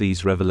 even as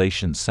these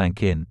revelations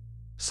sank in,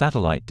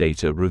 satellite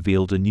data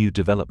revealed a new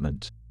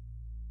development.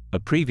 A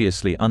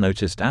previously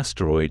unnoticed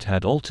asteroid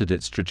had altered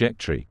its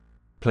trajectory,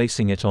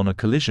 placing it on a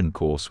collision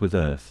course with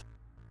Earth.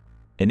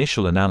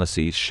 Initial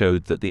analyses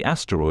showed that the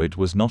asteroid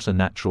was not a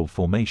natural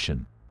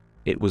formation.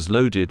 It was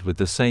loaded with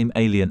the same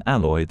alien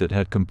alloy that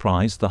had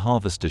comprised the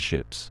Harvester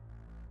ships.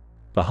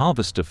 The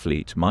Harvester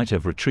fleet might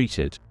have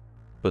retreated,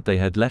 but they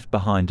had left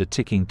behind a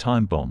ticking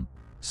time bomb,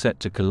 set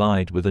to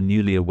collide with a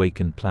newly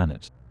awakened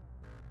planet.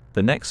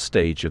 The next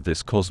stage of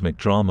this cosmic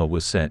drama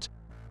was set,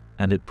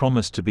 and it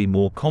promised to be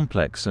more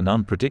complex and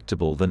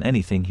unpredictable than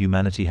anything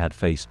humanity had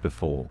faced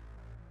before.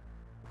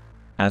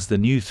 As the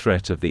new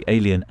threat of the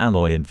alien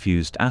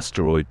alloy-infused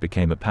asteroid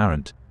became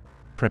apparent,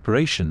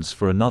 preparations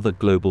for another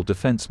global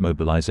defense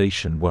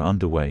mobilization were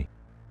underway.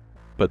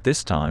 But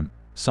this time,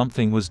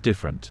 something was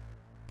different.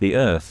 The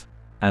Earth,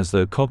 as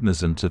though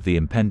cognizant of the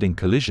impending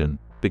collision,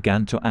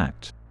 began to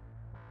act.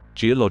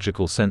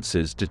 Geological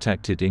sensors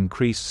detected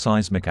increased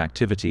seismic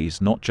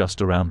activities not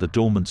just around the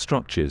dormant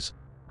structures,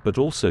 but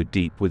also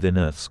deep within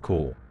Earth's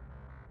core.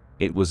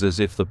 It was as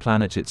if the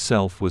planet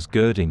itself was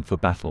girding for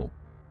battle.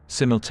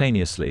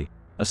 Simultaneously,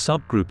 a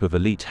subgroup of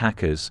elite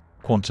hackers,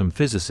 quantum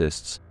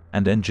physicists,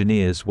 and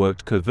engineers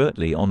worked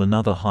covertly on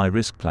another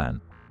high-risk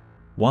plan,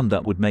 one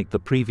that would make the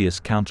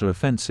previous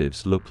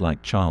counter-offensives look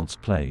like child's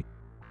play.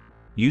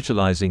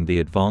 Utilizing the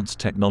advanced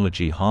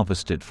technology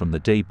harvested from the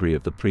debris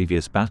of the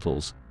previous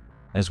battles,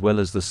 as well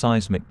as the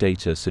seismic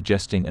data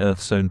suggesting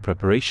Earth's own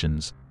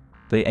preparations,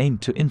 they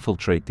aimed to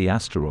infiltrate the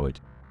asteroid.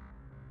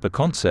 The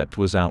concept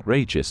was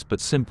outrageous but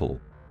simple.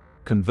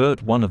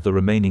 Convert one of the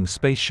remaining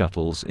space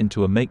shuttles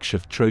into a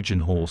makeshift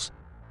Trojan horse,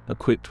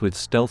 equipped with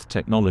stealth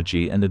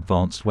technology and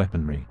advanced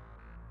weaponry.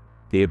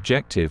 The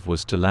objective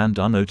was to land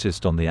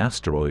unnoticed on the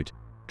asteroid,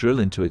 drill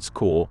into its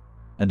core,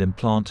 and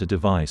implant a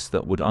device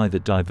that would either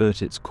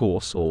divert its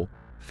course or,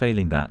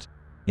 failing that,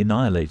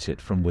 annihilate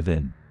it from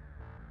within.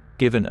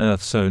 Given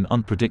Earth's own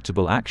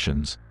unpredictable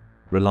actions,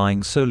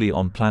 relying solely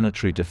on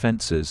planetary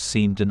defenses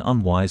seemed an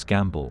unwise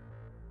gamble.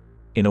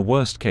 In a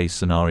worst-case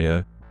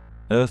scenario,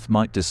 Earth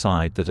might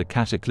decide that a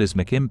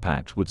cataclysmic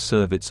impact would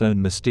serve its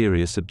own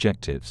mysterious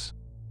objectives.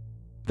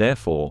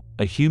 Therefore,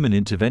 a human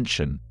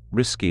intervention,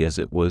 risky as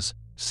it was,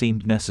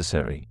 seemed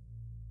necessary.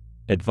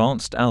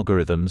 Advanced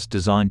algorithms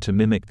designed to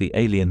mimic the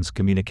aliens'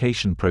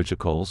 communication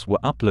protocols were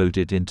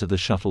uploaded into the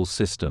shuttle's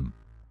system.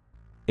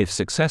 If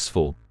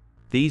successful,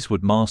 these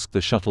would mask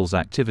the shuttle's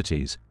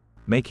activities,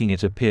 making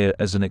it appear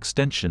as an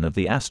extension of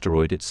the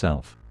asteroid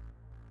itself.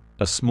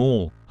 A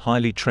small,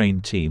 highly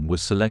trained team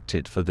was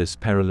selected for this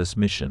perilous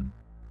mission.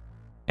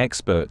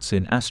 Experts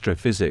in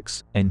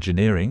astrophysics,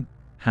 engineering,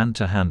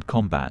 hand-to-hand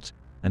combat,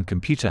 and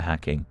computer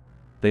hacking,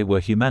 they were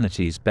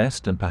humanity's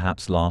best and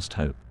perhaps last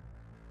hope.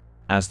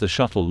 As the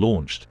shuttle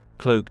launched,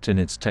 cloaked in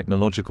its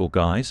technological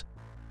guise,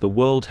 the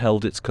world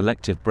held its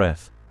collective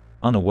breath,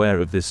 unaware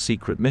of this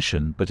secret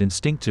mission but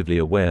instinctively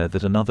aware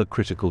that another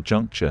critical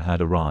juncture had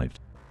arrived.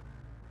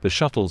 The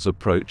shuttle's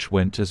approach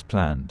went as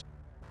planned.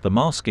 The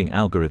masking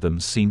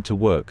algorithms seemed to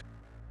work,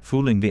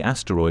 fooling the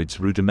asteroid's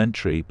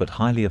rudimentary but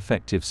highly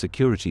effective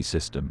security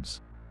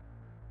systems.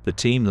 The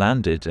team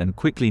landed and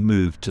quickly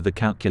moved to the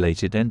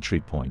calculated entry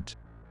point.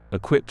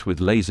 Equipped with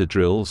laser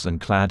drills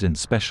and clad in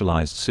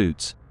specialized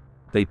suits,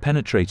 they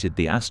penetrated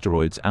the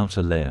asteroid's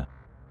outer layer.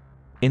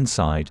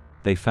 Inside,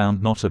 they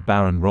found not a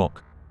barren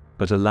rock,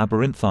 but a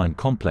labyrinthine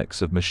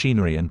complex of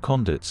machinery and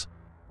conduits,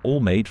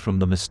 all made from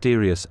the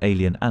mysterious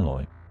alien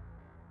alloy.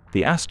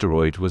 The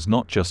asteroid was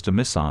not just a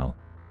missile,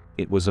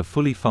 it was a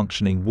fully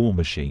functioning war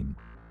machine.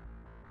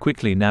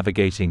 Quickly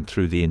navigating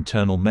through the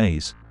internal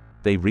maze,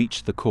 they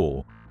reached the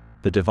core.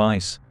 The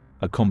device,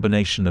 a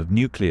combination of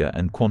nuclear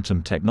and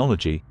quantum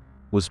technology,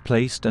 was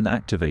placed and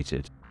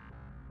activated.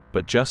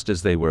 But just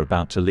as they were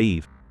about to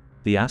leave,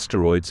 the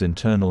asteroid's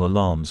internal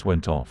alarms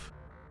went off.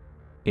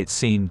 It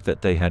seemed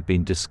that they had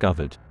been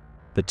discovered.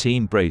 The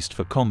team braced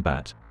for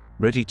combat,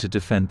 ready to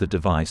defend the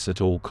device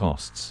at all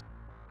costs.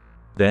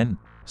 Then,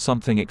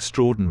 something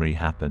extraordinary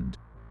happened.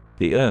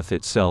 The Earth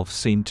itself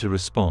seemed to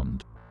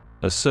respond.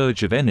 A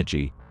surge of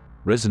energy,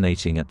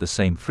 resonating at the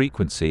same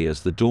frequency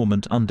as the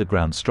dormant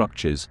underground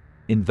structures,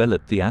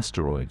 enveloped the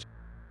asteroid.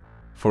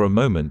 For a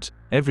moment,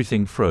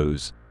 everything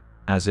froze,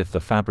 as if the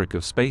fabric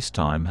of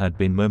space-time had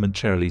been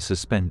momentarily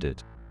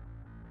suspended.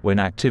 When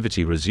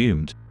activity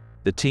resumed,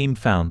 the team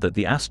found that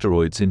the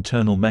asteroid's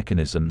internal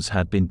mechanisms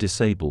had been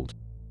disabled.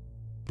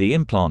 The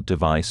implant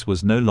device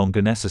was no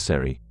longer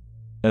necessary.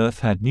 Earth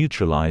had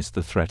neutralized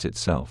the threat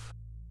itself.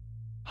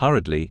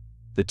 Hurriedly,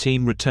 the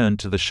team returned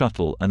to the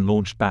shuttle and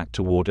launched back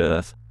toward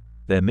Earth,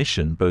 their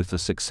mission both a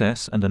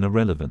success and an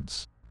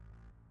irrelevance.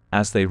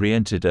 As they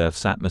re-entered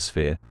Earth's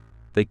atmosphere,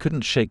 they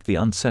couldn't shake the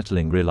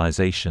unsettling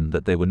realization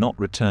that they were not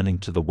returning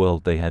to the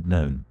world they had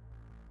known.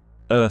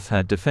 Earth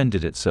had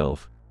defended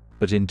itself,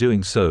 but in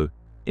doing so,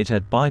 it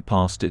had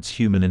bypassed its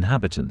human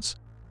inhabitants,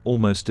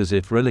 almost as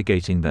if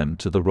relegating them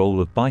to the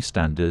role of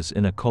bystanders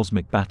in a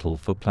cosmic battle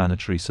for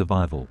planetary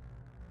survival.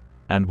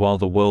 And while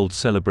the world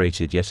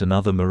celebrated yet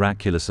another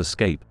miraculous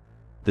escape,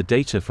 the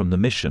data from the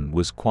mission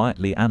was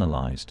quietly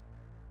analyzed.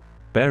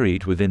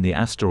 Buried within the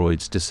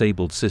asteroid's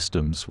disabled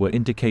systems were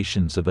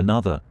indications of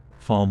another,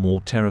 far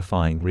more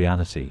terrifying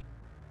reality.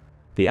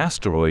 The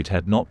asteroid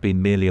had not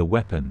been merely a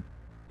weapon,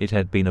 it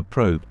had been a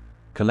probe,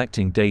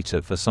 collecting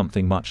data for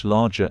something much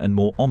larger and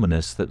more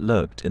ominous that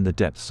lurked in the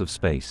depths of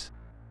space.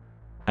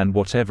 And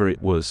whatever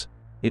it was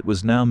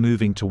now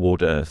moving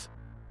toward Earth,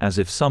 as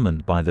if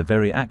summoned by the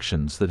very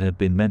actions that had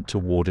been meant to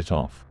ward it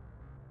off.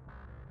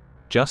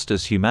 Just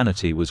as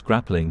humanity was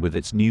grappling with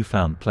its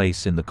newfound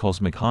place in the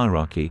cosmic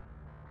hierarchy,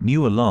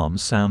 new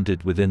alarms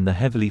sounded within the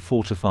heavily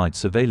fortified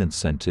surveillance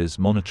centers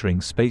monitoring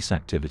space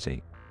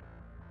activity.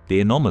 The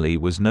anomaly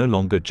was no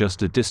longer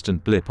just a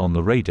distant blip on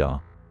the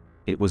radar,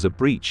 it was a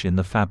breach in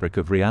the fabric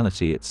of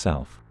reality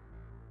itself.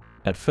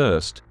 At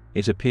first,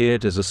 it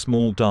appeared as a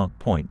small dark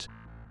point,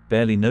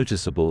 barely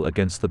noticeable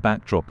against the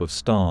backdrop of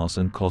stars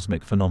and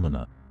cosmic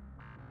phenomena.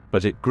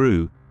 But it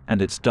grew,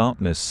 and its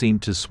darkness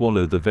seemed to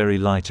swallow the very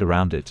light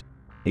around it,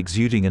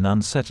 exuding an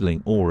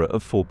unsettling aura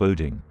of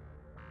foreboding.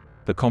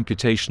 The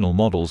computational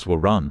models were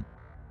run,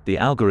 the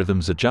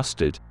algorithms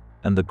adjusted,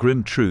 and the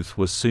grim truth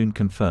was soon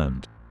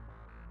confirmed.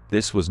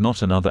 This was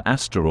not another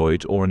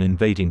asteroid or an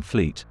invading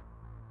fleet.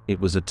 It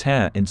was a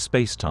tear in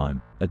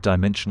space-time, a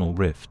dimensional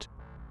rift.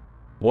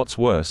 What's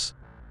worse,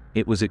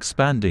 it was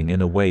expanding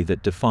in a way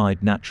that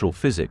defied natural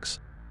physics,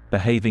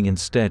 behaving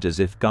instead as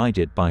if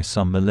guided by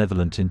some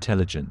malevolent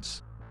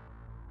intelligence.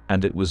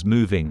 and it was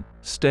moving,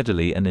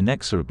 steadily and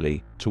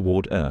inexorably,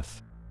 toward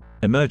Earth.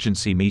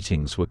 Emergency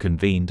meetings were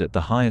convened at the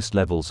highest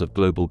levels of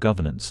global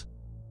governance,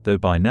 though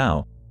by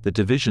now, the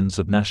divisions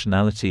of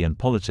nationality and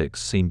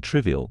politics seemed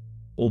trivial,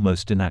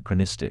 almost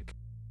anachronistic.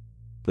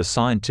 The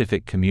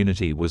scientific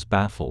community was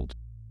baffled.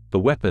 The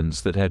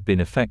weapons that had been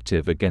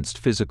effective against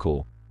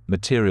physical,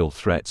 material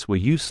threats were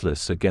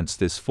useless against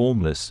this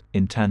formless,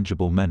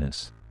 intangible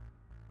menace.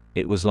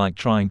 It was like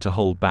trying to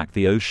hold back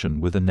the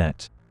ocean with a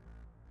net.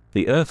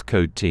 The Earth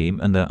Code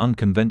team and their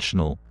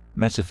unconventional,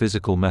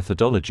 metaphysical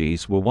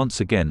methodologies were once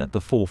again at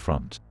the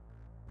forefront.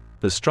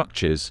 The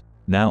structures,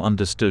 now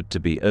understood to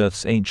be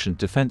Earth's ancient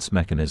defense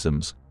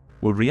mechanisms,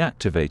 were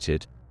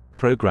reactivated,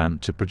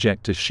 programmed to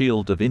project a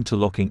shield of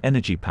interlocking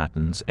energy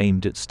patterns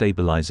aimed at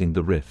stabilizing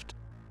the rift.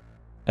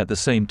 At the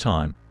same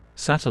time,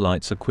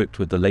 satellites equipped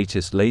with the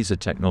latest laser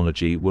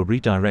technology were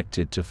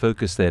redirected to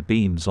focus their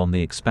beams on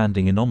the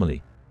expanding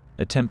anomaly,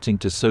 attempting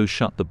to sew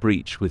shut the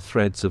breach with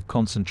threads of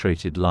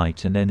concentrated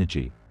light and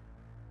energy.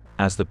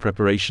 As the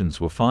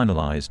preparations were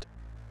finalized,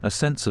 a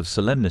sense of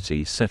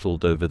solemnity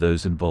settled over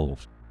those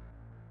involved.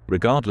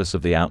 Regardless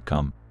of the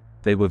outcome,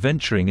 they were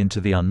venturing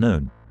into the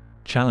unknown,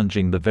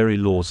 challenging the very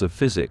laws of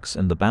physics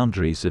and the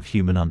boundaries of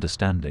human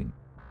understanding.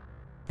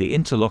 The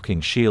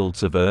interlocking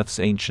shields of Earth's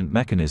ancient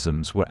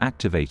mechanisms were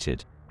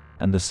activated,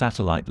 and the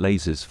satellite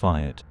lasers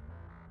fired.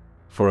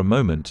 For a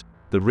moment,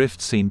 the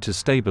rift seemed to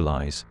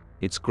stabilize,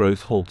 its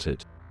growth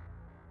halted.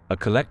 A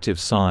collective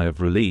sigh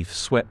of relief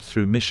swept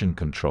through mission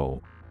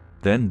control.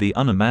 Then the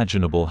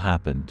unimaginable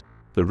happened.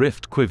 The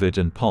rift quivered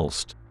and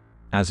pulsed,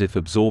 as if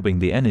absorbing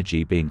the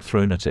energy being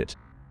thrown at it,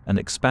 and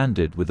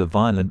expanded with a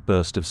violent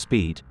burst of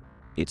speed,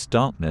 its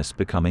darkness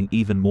becoming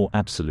even more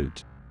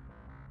absolute.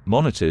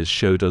 Monitors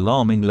showed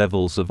alarming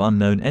levels of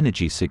unknown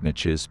energy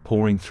signatures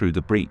pouring through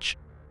the breach,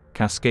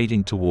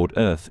 cascading toward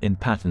Earth in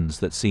patterns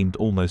that seemed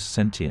almost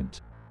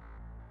sentient.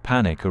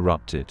 Panic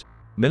erupted.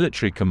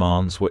 Military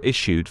commands were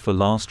issued for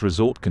last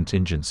resort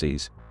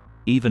contingencies,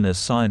 even as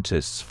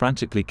scientists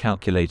frantically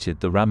calculated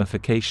the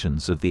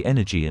ramifications of the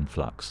energy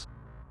influx.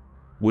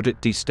 Would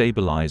it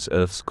destabilize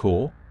Earth's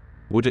core?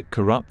 Would it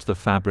corrupt the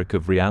fabric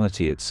of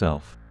reality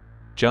itself?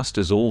 Just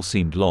as all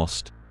seemed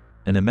lost,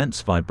 an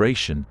immense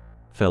vibration,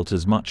 felt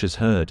as much as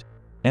heard,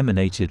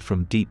 emanated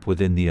from deep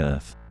within the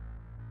Earth.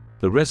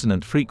 The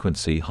resonant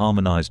frequency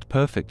harmonized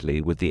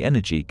perfectly with the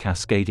energy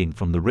cascading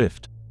from the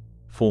rift,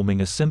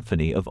 forming a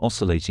symphony of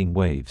oscillating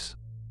waves.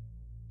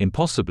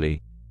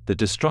 Impossibly, the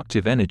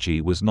destructive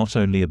energy was not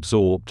only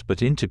absorbed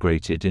but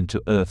integrated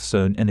into Earth's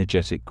own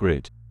energetic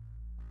grid.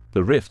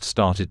 The rift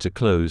started to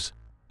close,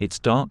 its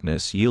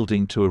darkness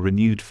yielding to a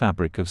renewed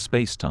fabric of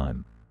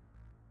space-time.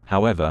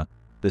 However,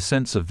 the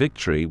sense of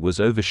victory was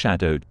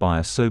overshadowed by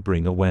a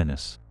sobering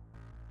awareness.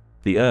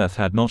 The Earth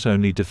had not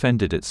only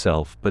defended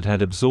itself but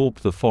had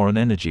absorbed the foreign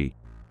energy,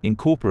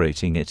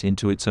 incorporating it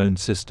into its own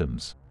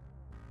systems.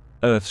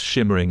 Earth's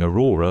shimmering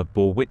aurora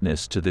bore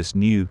witness to this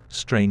new,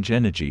 strange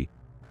energy,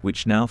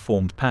 which now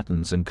formed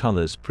patterns and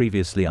colors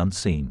previously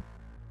unseen.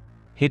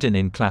 Hidden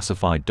in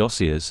classified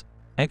dossiers,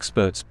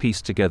 experts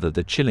pieced together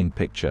the chilling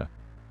picture.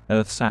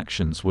 Earth's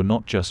actions were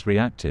not just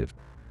reactive,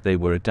 they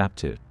were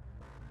adaptive.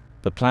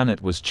 The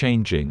planet was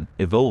changing,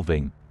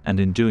 evolving,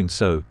 and in doing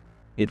so,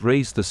 it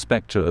raised the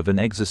specter of an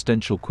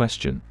existential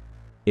question.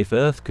 If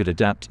Earth could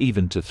adapt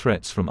even to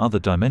threats from other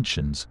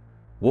dimensions,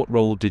 what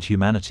role did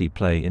humanity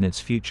play in its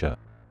future?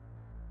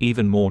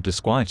 Even more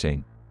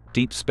disquieting,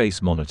 deep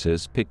space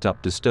monitors picked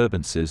up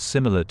disturbances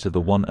similar to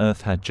the one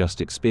Earth had just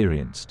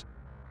experienced.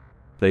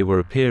 They were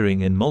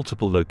appearing in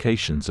multiple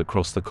locations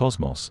across the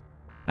cosmos,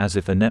 as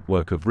if a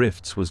network of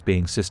rifts was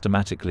being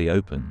systematically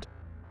opened.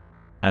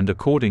 And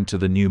according to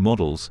the new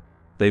models,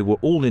 they were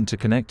all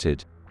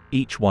interconnected,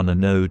 each one a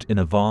node in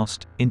a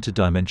vast,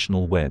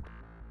 interdimensional web.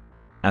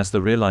 As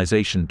the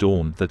realization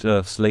dawned that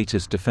Earth's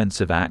latest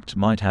defensive act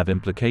might have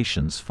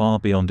implications far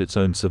beyond its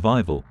own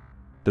survival,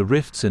 the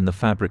rifts in the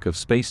fabric of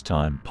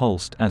space-time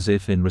pulsed as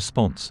if in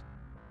response,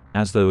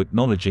 as though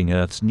acknowledging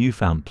Earth's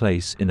newfound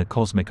place in a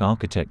cosmic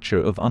architecture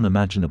of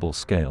unimaginable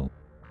scale.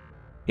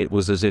 It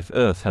was as if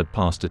Earth had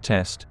passed a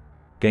test,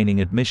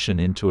 gaining admission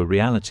into a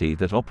reality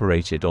that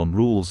operated on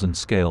rules and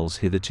scales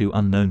hitherto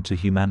unknown to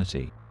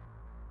humanity.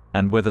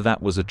 And whether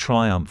that was a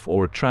triumph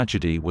or a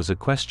tragedy was a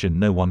question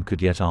no one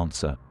could yet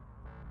answer.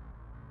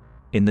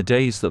 In the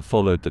days that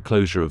followed the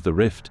closure of the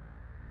rift,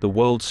 the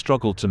world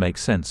struggled to make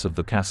sense of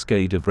the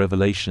cascade of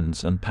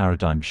revelations and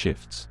paradigm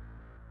shifts.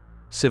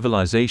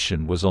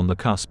 Civilization was on the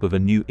cusp of a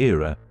new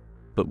era,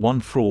 but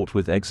one fraught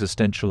with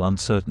existential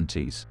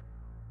uncertainties.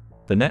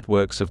 The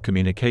networks of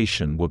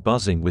communication were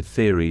buzzing with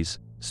theories,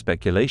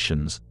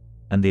 speculations,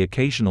 and the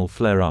occasional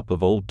flare-up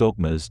of old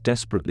dogmas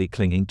desperately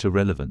clinging to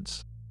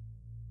relevance.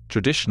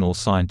 Traditional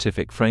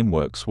scientific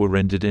frameworks were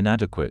rendered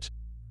inadequate,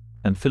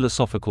 and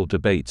philosophical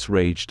debates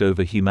raged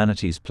over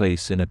humanity's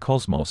place in a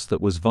cosmos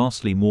that was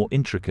vastly more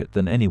intricate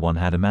than anyone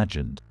had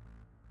imagined.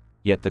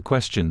 Yet the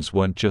questions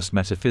weren't just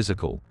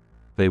metaphysical,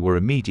 they were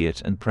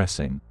immediate and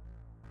pressing.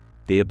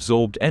 The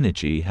absorbed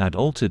energy had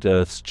altered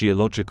Earth's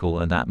geological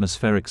and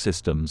atmospheric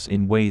systems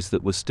in ways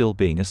that were still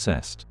being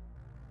assessed.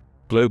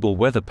 Global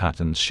weather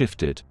patterns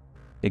shifted,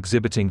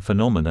 exhibiting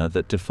phenomena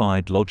that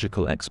defied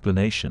logical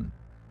explanation.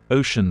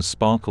 Oceans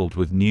sparkled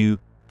with new,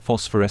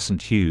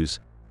 phosphorescent hues,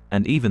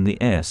 and even the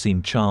air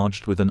seemed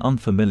charged with an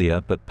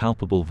unfamiliar but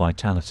palpable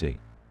vitality.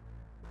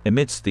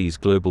 Amidst these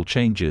global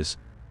changes,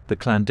 the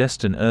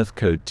clandestine Earth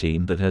Code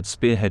team that had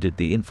spearheaded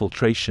the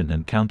infiltration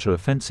and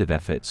counter-offensive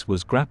efforts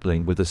was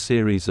grappling with a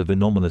series of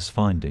anomalous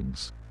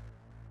findings.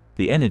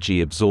 The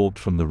energy absorbed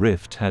from the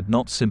rift had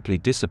not simply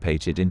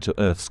dissipated into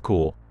Earth's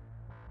core.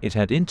 It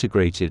had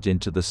integrated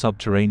into the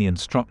subterranean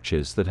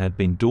structures that had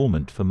been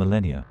dormant for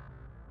millennia.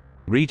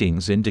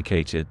 Readings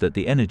indicated that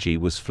the energy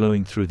was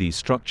flowing through these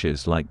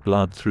structures like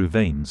blood through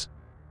veins,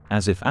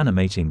 as if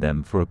animating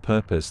them for a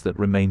purpose that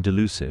remained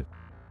elusive.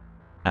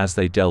 As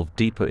they delved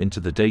deeper into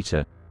the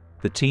data,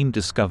 the team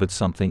discovered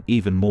something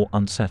even more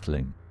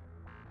unsettling.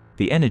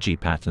 The energy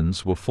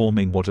patterns were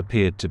forming what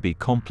appeared to be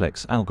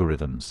complex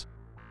algorithms.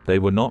 They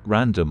were not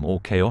random or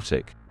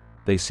chaotic.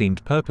 They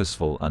seemed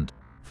purposeful and,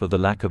 for the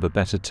lack of a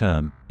better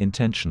term,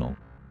 intentional.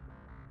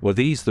 Were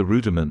these the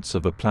rudiments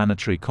of a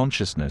planetary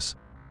consciousness,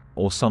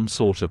 or some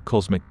sort of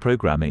cosmic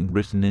programming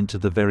written into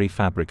the very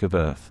fabric of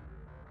Earth?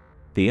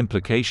 The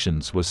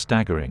implications were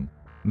staggering.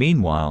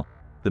 Meanwhile,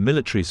 the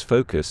military's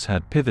focus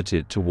had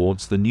pivoted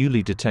towards the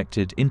newly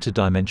detected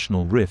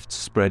interdimensional rifts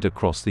spread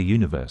across the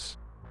universe.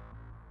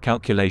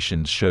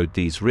 Calculations showed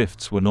these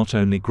rifts were not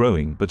only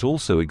growing but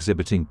also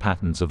exhibiting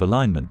patterns of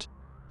alignment,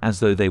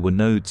 as though they were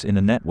nodes in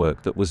a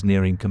network that was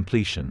nearing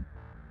completion.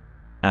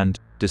 And,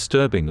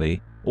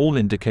 disturbingly, all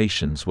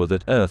indications were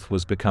that Earth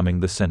was becoming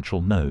the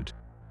central node.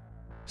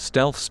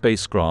 Stealth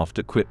spacecraft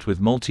equipped with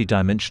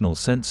multi-dimensional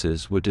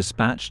sensors were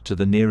dispatched to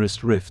the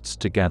nearest rifts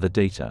to gather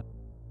data.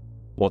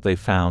 What they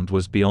found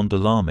was beyond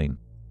alarming.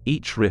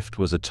 Each rift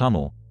was a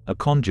tunnel, a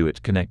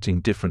conduit connecting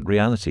different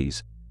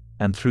realities,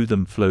 and through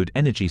them flowed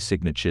energy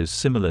signatures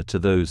similar to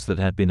those that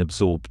had been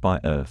absorbed by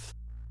Earth.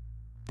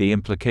 The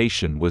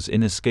implication was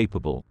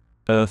inescapable.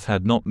 Earth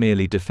had not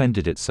merely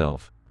defended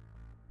itself.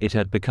 It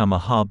had become a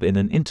hub in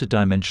an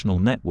interdimensional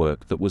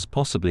network that was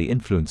possibly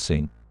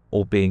influencing,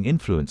 or being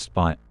influenced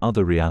by,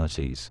 other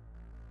realities.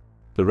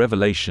 The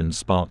revelation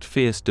sparked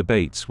fierce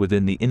debates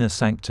within the inner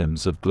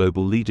sanctums of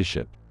global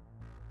leadership.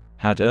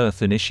 Had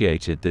Earth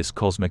initiated this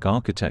cosmic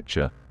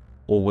architecture,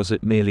 or was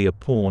it merely a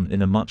pawn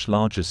in a much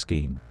larger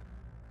scheme?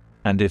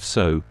 And if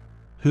so,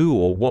 who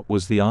or what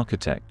was the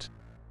architect?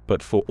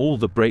 But for all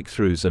the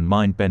breakthroughs and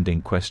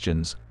mind-bending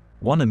questions,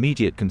 one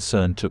immediate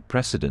concern took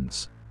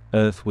precedence.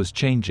 Earth was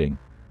changing,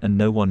 and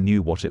no one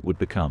knew what it would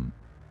become.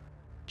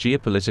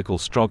 Geopolitical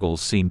struggles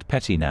seemed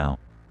petty now.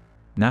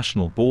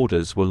 National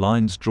borders were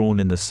lines drawn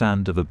in the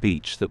sand of a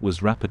beach that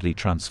was rapidly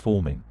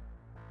transforming.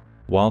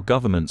 While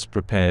governments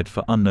prepared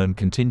for unknown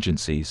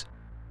contingencies,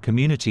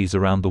 communities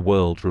around the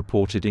world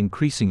reported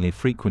increasingly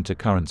frequent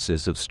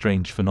occurrences of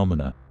strange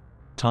phenomena: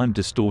 time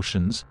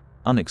distortions,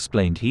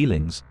 unexplained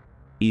healings,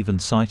 even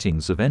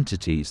sightings of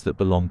entities that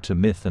belonged to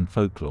myth and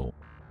folklore.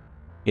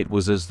 It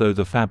was as though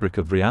the fabric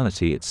of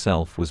reality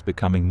itself was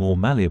becoming more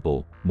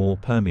malleable, more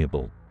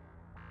permeable.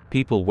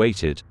 People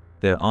waited,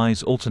 their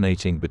eyes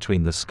alternating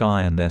between the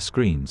sky and their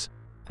screens,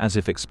 as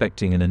if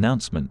expecting an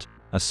announcement,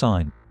 a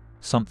sign,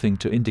 something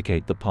to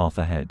indicate the path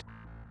ahead.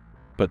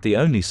 But the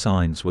only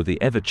signs were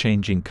the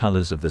ever-changing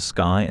colors of the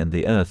sky and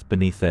the earth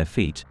beneath their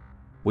feet,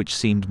 which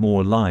seemed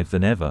more alive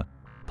than ever,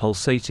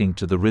 pulsating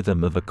to the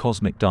rhythm of a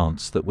cosmic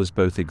dance that was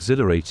both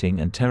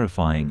exhilarating and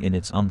terrifying in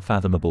its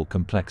unfathomable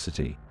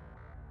complexity.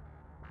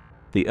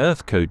 The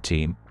Earth Code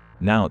team,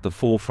 now at the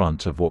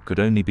forefront of what could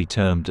only be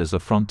termed as a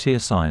frontier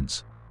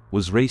science,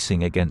 was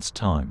racing against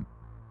time.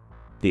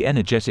 The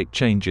energetic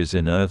changes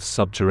in Earth's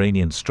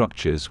subterranean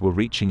structures were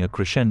reaching a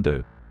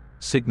crescendo,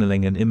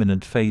 signaling an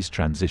imminent phase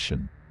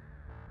transition.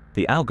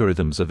 The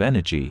algorithms of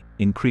energy,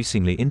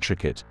 increasingly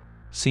intricate,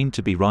 seemed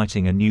to be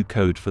writing a new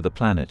code for the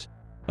planet,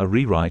 a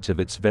rewrite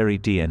of its very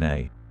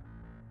DNA.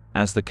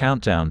 As the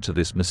countdown to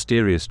this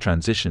mysterious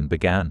transition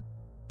began,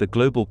 the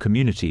global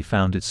community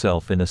found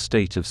itself in a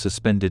state of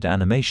suspended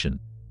animation,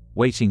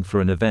 waiting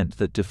for an event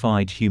that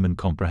defied human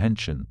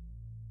comprehension.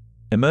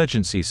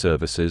 Emergency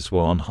services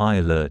were on high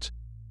alert,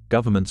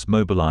 governments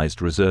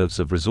mobilized reserves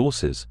of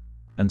resources,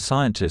 and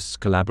scientists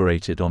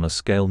collaborated on a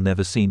scale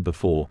never seen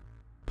before,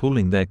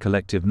 pooling their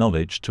collective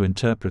knowledge to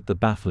interpret the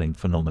baffling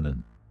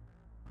phenomenon.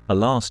 A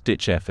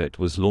last-ditch effort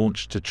was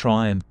launched to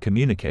try and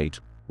communicate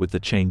with the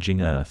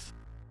changing Earth.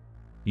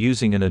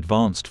 Using an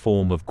advanced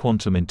form of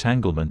quantum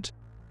entanglement,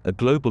 a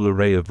global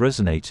array of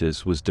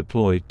resonators was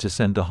deployed to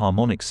send a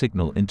harmonic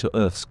signal into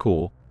Earth's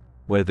core,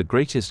 where the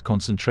greatest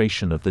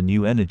concentration of the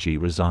new energy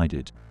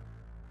resided.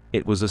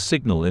 It was a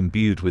signal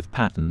imbued with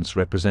patterns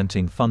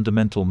representing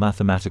fundamental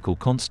mathematical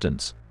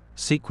constants,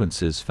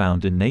 sequences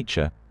found in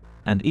nature,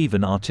 and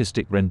even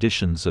artistic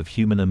renditions of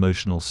human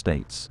emotional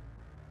states.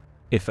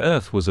 If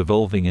Earth was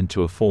evolving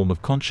into a form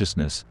of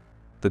consciousness,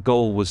 the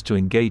goal was to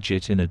engage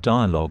it in a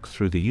dialogue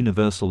through the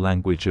universal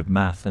language of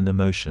math and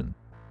emotion.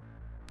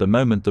 The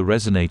moment the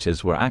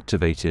resonators were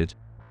activated,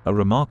 a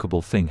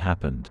remarkable thing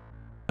happened.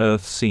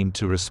 Earth seemed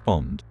to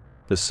respond.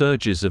 The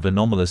surges of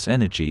anomalous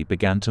energy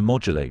began to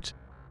modulate.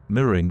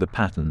 mirroring the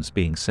patterns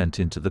being sent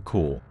into the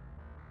core.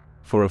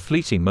 For a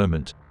fleeting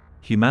moment,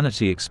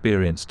 humanity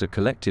experienced a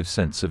collective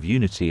sense of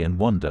unity and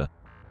wonder,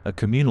 a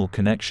communal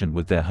connection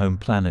with their home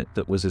planet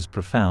that was as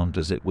profound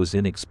as it was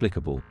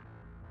inexplicable.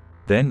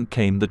 Then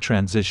came the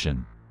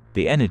transition.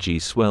 The energy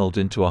swelled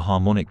into a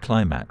harmonic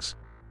climax,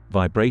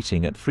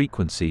 vibrating at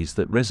frequencies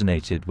that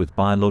resonated with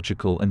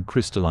biological and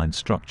crystalline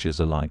structures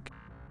alike.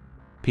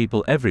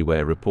 People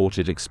everywhere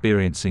reported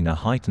experiencing a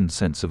heightened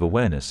sense of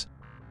awareness,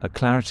 a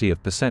clarity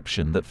of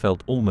perception that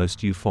felt almost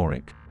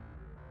euphoric.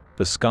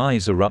 The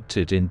skies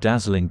erupted in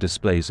dazzling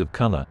displays of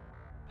color,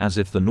 as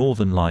if the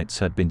northern lights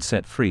had been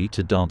set free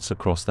to dance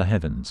across the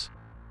heavens.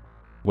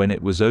 When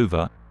it was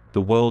over,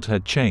 the world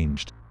had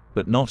changed,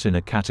 but not in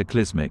a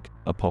cataclysmic,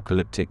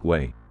 apocalyptic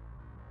way.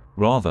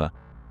 Rather,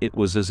 it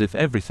was as if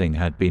everything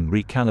had been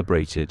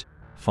recalibrated,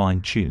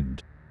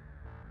 fine-tuned.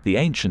 The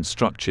ancient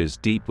structures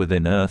deep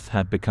within Earth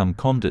had become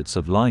conduits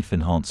of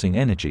life-enhancing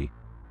energy,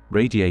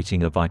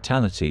 radiating a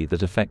vitality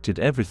that affected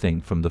everything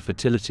from the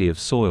fertility of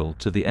soil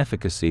to the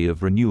efficacy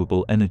of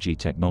renewable energy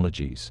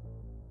technologies.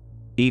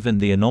 Even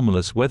the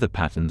anomalous weather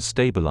patterns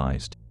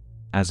stabilized,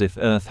 as if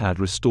Earth had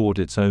restored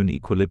its own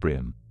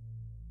equilibrium.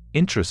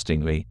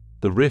 Interestingly,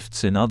 the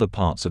rifts in other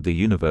parts of the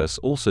universe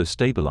also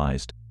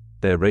stabilized,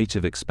 their rate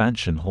of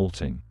expansion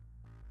halting.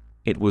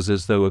 It was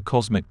as though a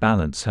cosmic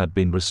balance had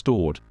been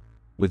restored,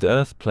 with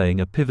Earth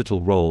playing a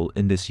pivotal role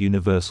in this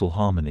universal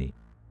harmony.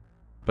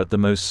 But the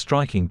most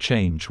striking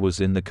change was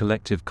in the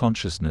collective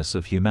consciousness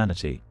of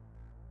humanity.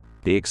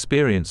 The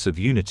experience of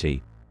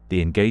unity,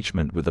 the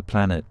engagement with a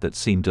planet that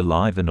seemed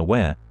alive and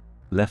aware,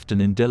 left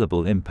an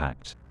indelible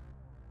impact.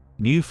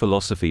 New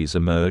philosophies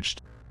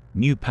emerged,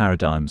 new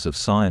paradigms of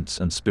science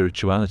and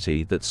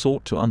spirituality that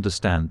sought to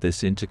understand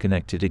this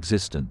interconnected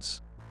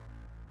existence.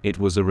 It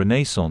was a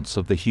renaissance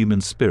of the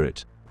human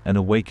spirit, an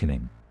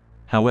awakening.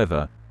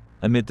 However,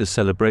 amid the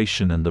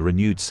celebration and the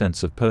renewed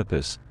sense of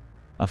purpose,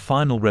 a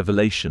final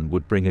revelation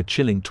would bring a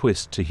chilling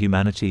twist to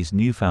humanity's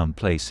newfound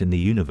place in the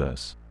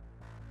universe.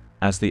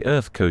 As the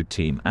Earth Code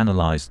team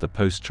analyzed the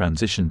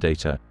post-transition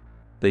data,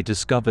 they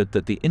discovered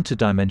that the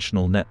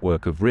interdimensional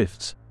network of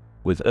rifts,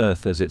 with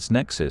Earth as its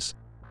nexus,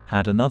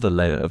 had another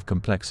layer of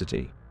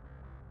complexity.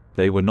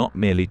 They were not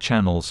merely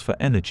channels for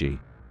energy,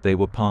 they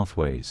were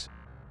pathways.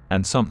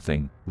 And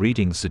something,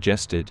 readings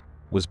suggested,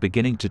 was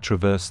beginning to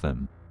traverse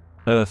them.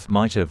 Earth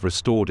might have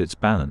restored its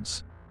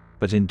balance,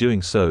 but in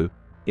doing so,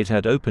 it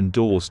had opened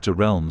doors to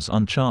realms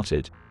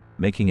uncharted,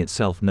 making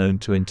itself known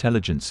to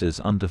intelligences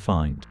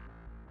undefined.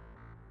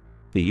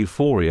 The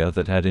euphoria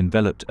that had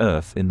enveloped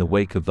Earth in the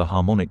wake of the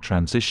harmonic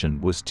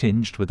transition was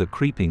tinged with a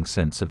creeping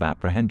sense of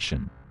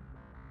apprehension.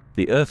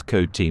 The Earth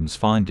Code team's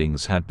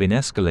findings had been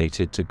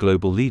escalated to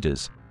global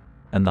leaders,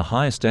 and the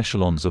highest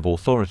echelons of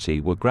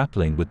authority were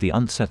grappling with the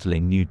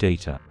unsettling new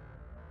data.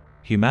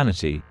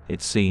 Humanity,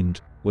 it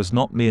seemed, was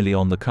not merely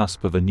on the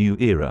cusp of a new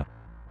era,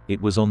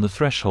 it was on the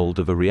threshold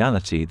of a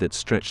reality that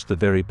stretched the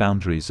very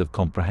boundaries of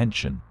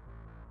comprehension.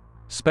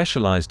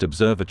 Specialized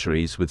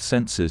observatories with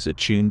sensors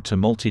attuned to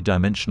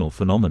multidimensional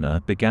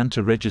phenomena began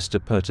to register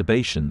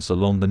perturbations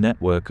along the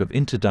network of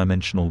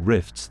interdimensional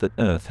rifts that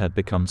Earth had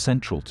become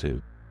central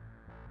to.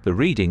 The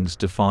readings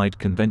defied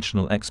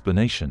conventional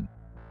explanation.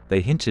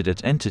 They hinted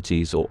at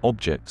entities or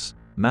objects,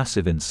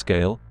 massive in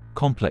scale,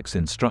 complex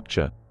in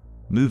structure,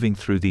 moving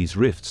through these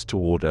rifts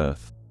toward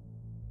Earth.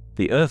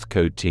 The Earth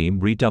Code team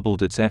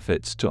redoubled its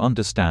efforts to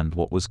understand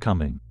what was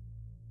coming.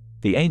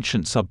 The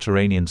ancient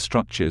subterranean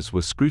structures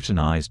were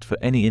scrutinized for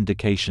any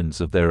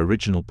indications of their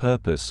original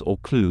purpose or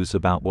clues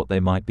about what they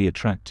might be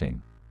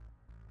attracting.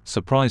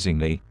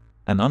 Surprisingly,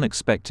 an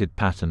unexpected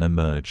pattern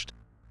emerged.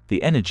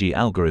 The energy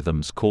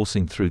algorithms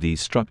coursing through these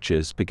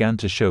structures began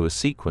to show a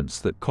sequence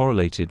that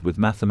correlated with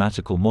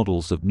mathematical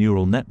models of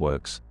neural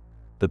networks,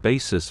 the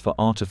basis for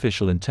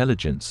artificial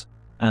intelligence,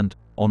 and,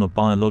 on a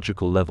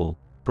biological level,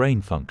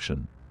 brain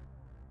function.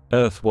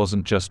 Earth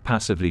wasn't just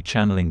passively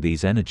channeling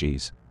these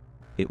energies,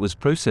 it was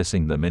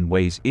processing them in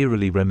ways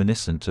eerily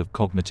reminiscent of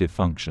cognitive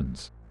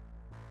functions.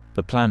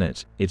 The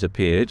planet, it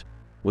appeared,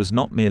 was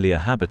not merely a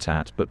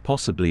habitat but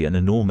possibly an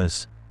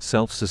enormous,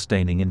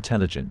 self-sustaining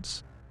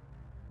intelligence.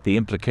 The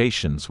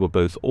implications were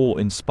both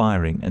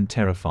awe-inspiring and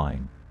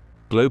terrifying.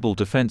 Global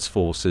defense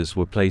forces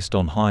were placed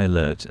on high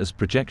alert as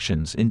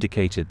projections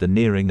indicated the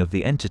nearing of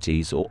the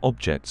entities or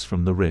objects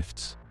from the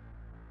rifts.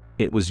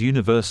 It was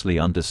universally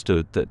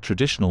understood that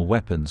traditional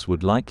weapons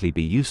would likely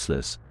be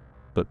useless,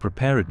 but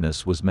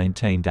preparedness was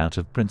maintained out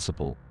of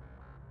principle.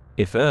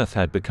 If Earth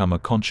had become a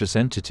conscious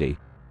entity,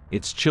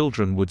 its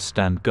children would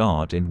stand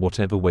guard in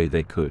whatever way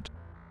they could.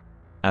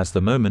 As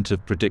the moment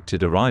of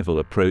predicted arrival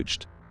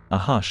approached, a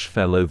hush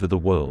fell over the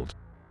world.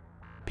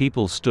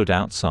 People stood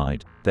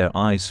outside, their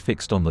eyes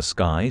fixed on the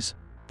skies,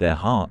 their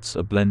hearts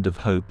a blend of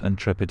hope and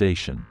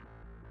trepidation.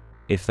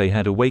 If they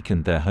had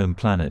awakened their home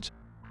planet,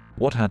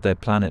 what had their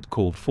planet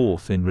called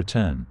forth in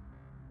return?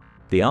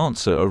 The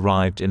answer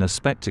arrived in a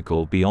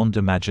spectacle beyond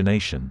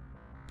imagination.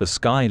 The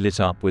sky lit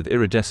up with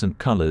iridescent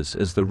colors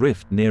as the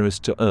rift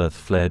nearest to Earth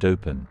flared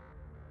open.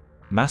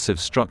 Massive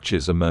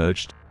structures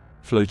emerged,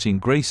 floating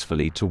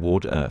gracefully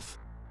toward Earth.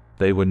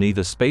 They were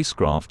neither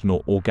spacecraft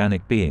nor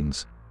organic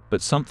beings,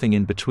 but something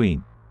in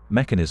between,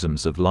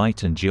 mechanisms of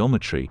light and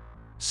geometry,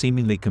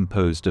 seemingly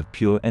composed of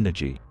pure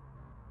energy.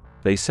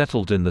 They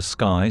settled in the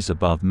skies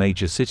above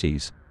major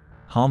cities,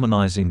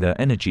 harmonizing their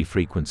energy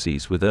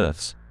frequencies with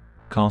Earth's,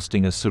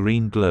 casting a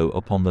serene glow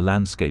upon the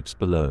landscapes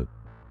below.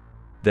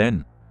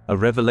 Then, a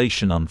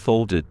revelation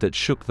unfolded that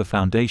shook the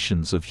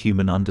foundations of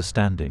human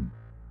understanding.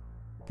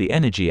 The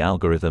energy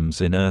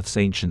algorithms in Earth's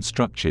ancient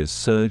structures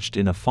surged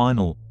in a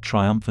final,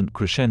 triumphant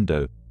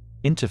crescendo,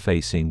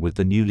 interfacing with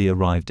the newly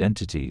arrived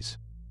entities.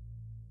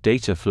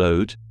 Data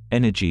flowed,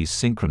 energies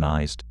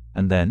synchronized,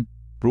 and then,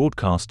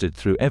 broadcasted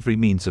through every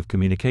means of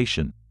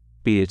communication,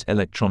 be it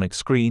electronic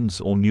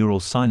screens or neural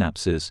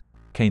synapses,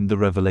 came the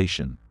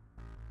revelation.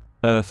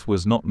 Earth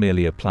was not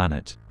merely a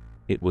planet,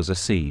 it was a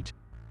seed.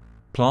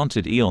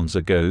 Planted eons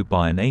ago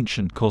by an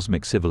ancient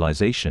cosmic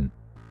civilization,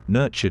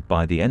 nurtured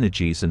by the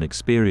energies and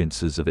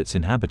experiences of its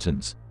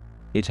inhabitants,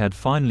 it had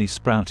finally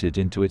sprouted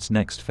into its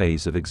next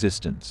phase of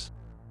existence.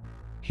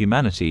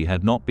 Humanity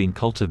had not been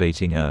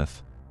cultivating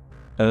Earth.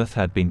 Earth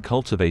had been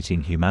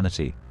cultivating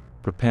humanity,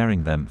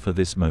 preparing them for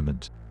this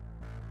moment.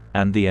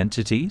 And the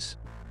entities?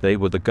 They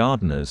were the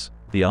gardeners,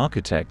 the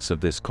architects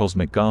of this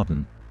cosmic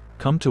garden,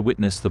 come to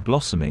witness the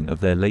blossoming of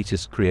their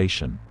latest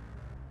creation.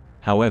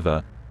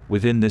 However,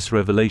 within this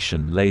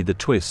revelation lay the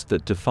twist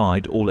that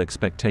defied all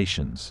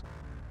expectations.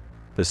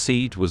 The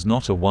seed was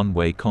not a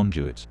one-way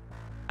conduit.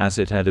 As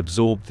it had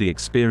absorbed the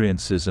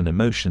experiences and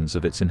emotions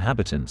of its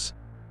inhabitants,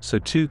 so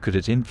too could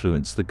it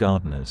influence the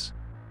gardeners.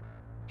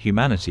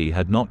 Humanity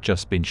had not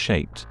just been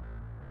shaped,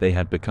 they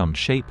had become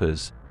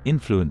shapers,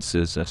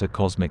 influencers at a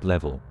cosmic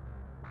level.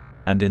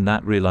 And in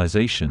that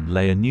realization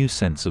lay a new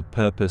sense of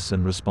purpose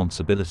and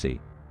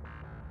responsibility.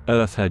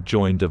 Earth had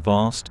joined a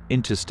vast,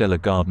 interstellar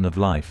garden of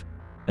life,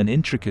 an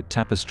intricate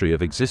tapestry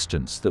of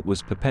existence that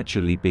was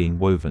perpetually being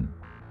woven.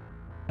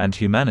 And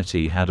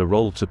humanity had a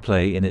role to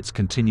play in its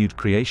continued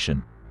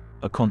creation,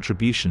 a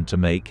contribution to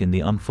make in the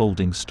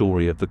unfolding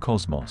story of the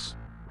cosmos.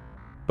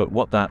 But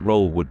what that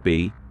role would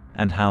be,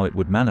 and how it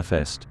would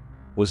manifest,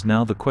 was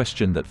now the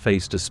question that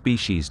faced a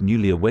species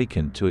newly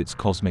awakened to its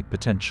cosmic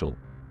potential.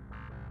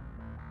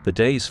 The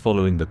days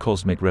following the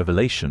cosmic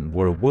revelation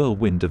were a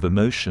whirlwind of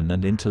emotion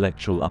and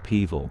intellectual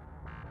upheaval.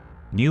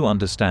 New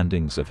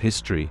understandings of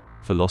history,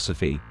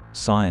 philosophy,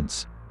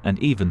 science, and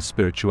even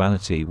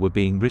spirituality were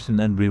being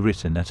written and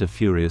rewritten at a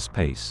furious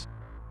pace.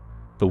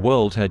 The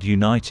world had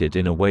united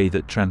in a way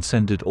that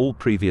transcended all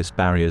previous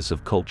barriers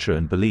of culture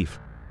and belief,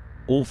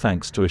 all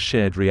thanks to a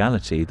shared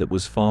reality that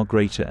was far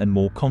greater and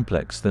more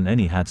complex than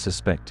any had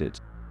suspected.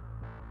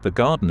 The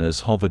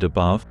gardeners hovered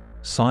above,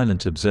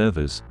 silent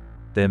observers,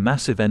 their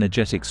massive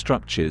energetic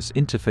structures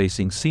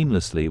interfacing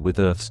seamlessly with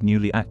Earth's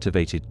newly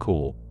activated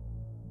core.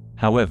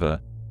 However,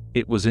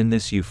 it was in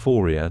this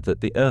euphoria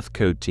that the Earth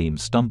Code team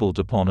stumbled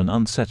upon an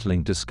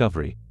unsettling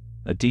discovery,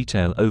 a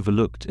detail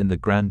overlooked in the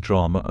grand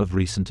drama of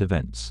recent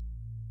events.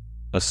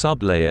 A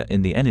sublayer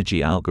in the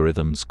energy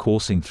algorithms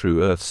coursing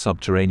through Earth's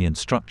subterranean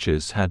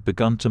structures had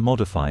begun to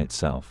modify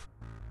itself.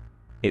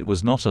 It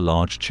was not a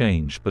large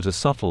change but a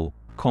subtle,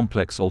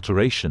 complex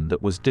alteration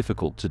that was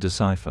difficult to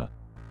decipher.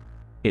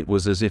 It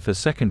was as if a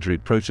secondary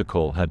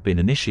protocol had been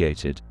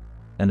initiated,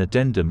 an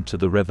addendum to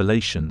the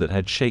revelation that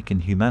had shaken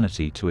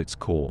humanity to its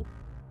core.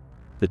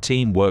 The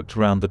team worked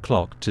round the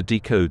clock to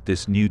decode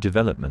this new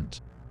development,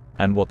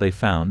 and what they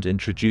found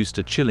introduced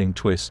a chilling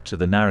twist to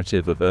the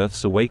narrative of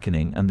Earth's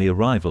awakening and the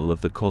arrival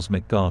of the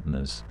cosmic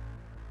gardeners.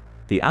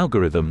 The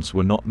algorithms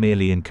were not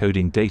merely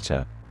encoding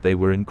data, they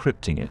were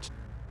encrypting it.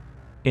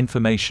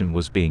 Information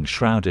was being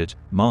shrouded,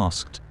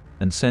 masked,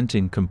 and sent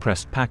in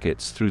compressed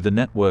packets through the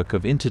network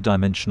of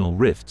interdimensional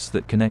rifts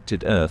that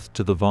connected Earth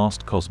to the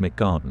vast cosmic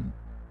garden.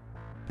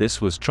 This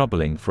was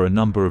troubling for a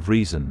number of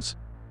reasons,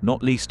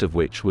 not least of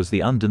which was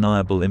the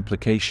undeniable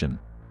implication: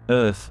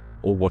 Earth,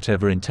 or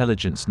whatever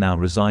intelligence now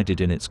resided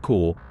in its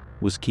core,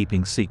 was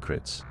keeping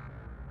secrets.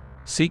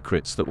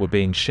 Secrets that were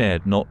being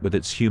shared not with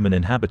its human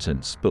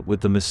inhabitants but with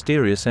the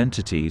mysterious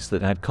entities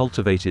that had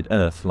cultivated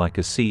Earth like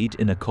a seed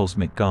in a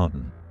cosmic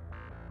garden.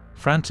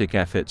 Frantic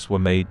efforts were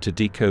made to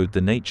decode the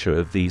nature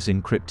of these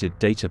encrypted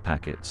data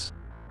packets.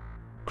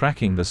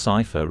 Cracking the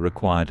cipher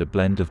required a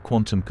blend of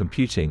quantum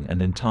computing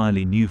and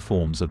entirely new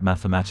forms of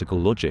mathematical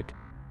logic,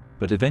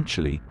 but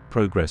eventually,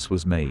 progress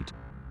was made.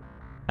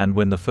 And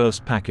when the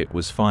first packet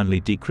was finally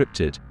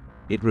decrypted,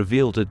 it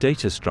revealed a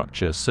data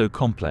structure so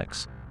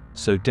complex,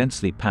 so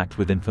densely packed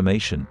with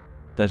information,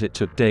 that it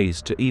took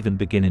days to even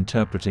begin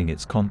interpreting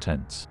its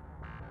contents.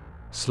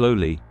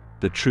 Slowly,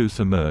 the truth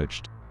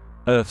emerged.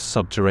 Earth's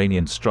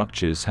subterranean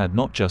structures had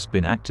not just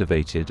been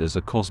activated as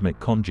a cosmic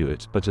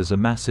conduit but as a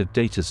massive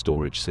data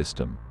storage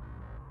system.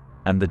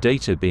 And the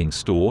data being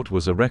stored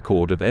was a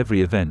record of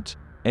every event,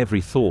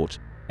 every thought,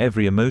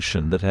 every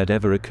emotion that had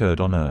ever occurred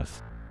on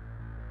Earth.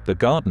 The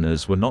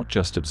gardeners were not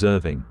just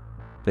observing,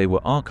 they were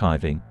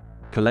archiving,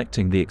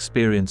 collecting the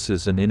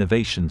experiences and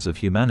innovations of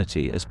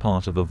humanity as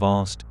part of a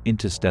vast,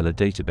 interstellar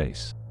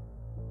database.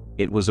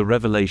 It was a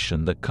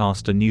revelation that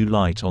cast a new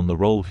light on the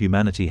role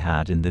humanity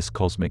had in this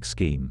cosmic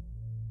scheme.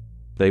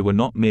 They were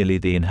not merely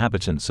the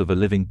inhabitants of a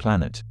living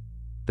planet.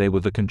 They were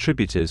the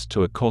contributors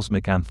to a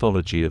cosmic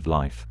anthology of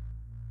life.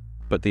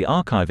 But the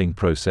archiving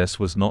process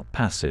was not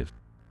passive.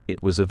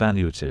 It was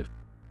evaluative.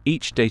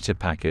 Each data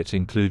packet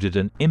included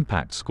an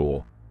impact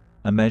score,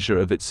 a measure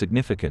of its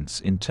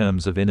significance in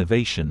terms of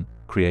innovation,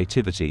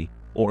 creativity,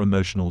 or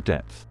emotional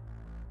depth.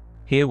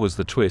 Here was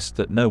the twist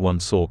that no one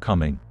saw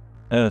coming.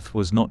 Earth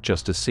was not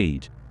just a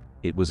seed,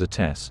 it was a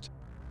test.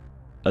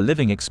 A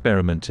living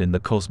experiment in the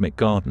cosmic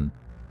garden,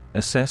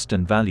 assessed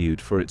and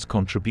valued for its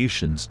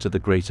contributions to the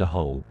greater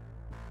whole.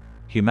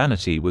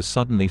 Humanity was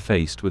suddenly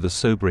faced with a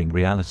sobering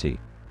reality.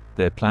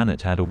 Their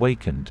planet had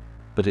awakened,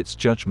 but its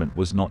judgment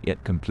was not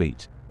yet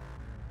complete.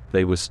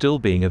 They were still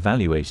being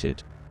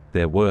evaluated,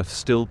 their worth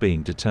still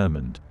being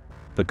determined.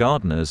 The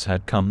gardeners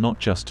had come not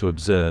just to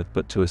observe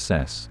but to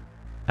assess.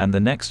 And the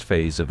next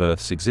phase of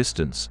Earth's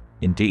existence,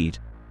 indeed,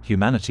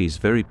 humanity's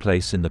very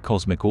place in the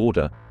cosmic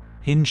order,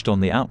 hinged on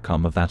the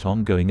outcome of that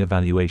ongoing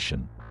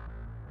evaluation.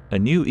 A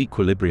new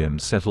equilibrium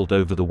settled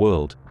over the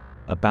world,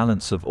 a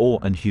balance of awe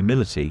and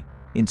humility,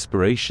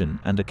 inspiration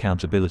and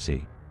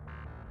accountability.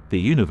 The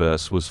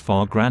universe was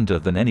far grander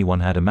than anyone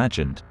had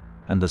imagined,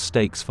 and the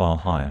stakes far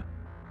higher.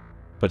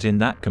 But in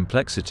that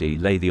complexity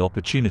lay the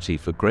opportunity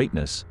for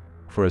greatness,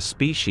 for a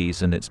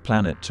species and its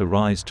planet to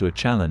rise to a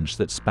challenge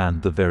that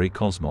spanned the very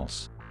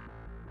cosmos.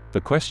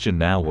 The question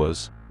now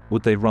was,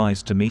 would they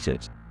rise to meet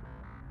it?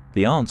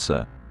 The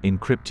answer,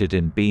 encrypted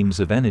in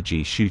beams of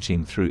energy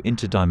shooting through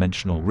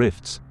interdimensional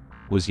rifts,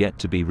 was yet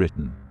to be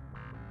written.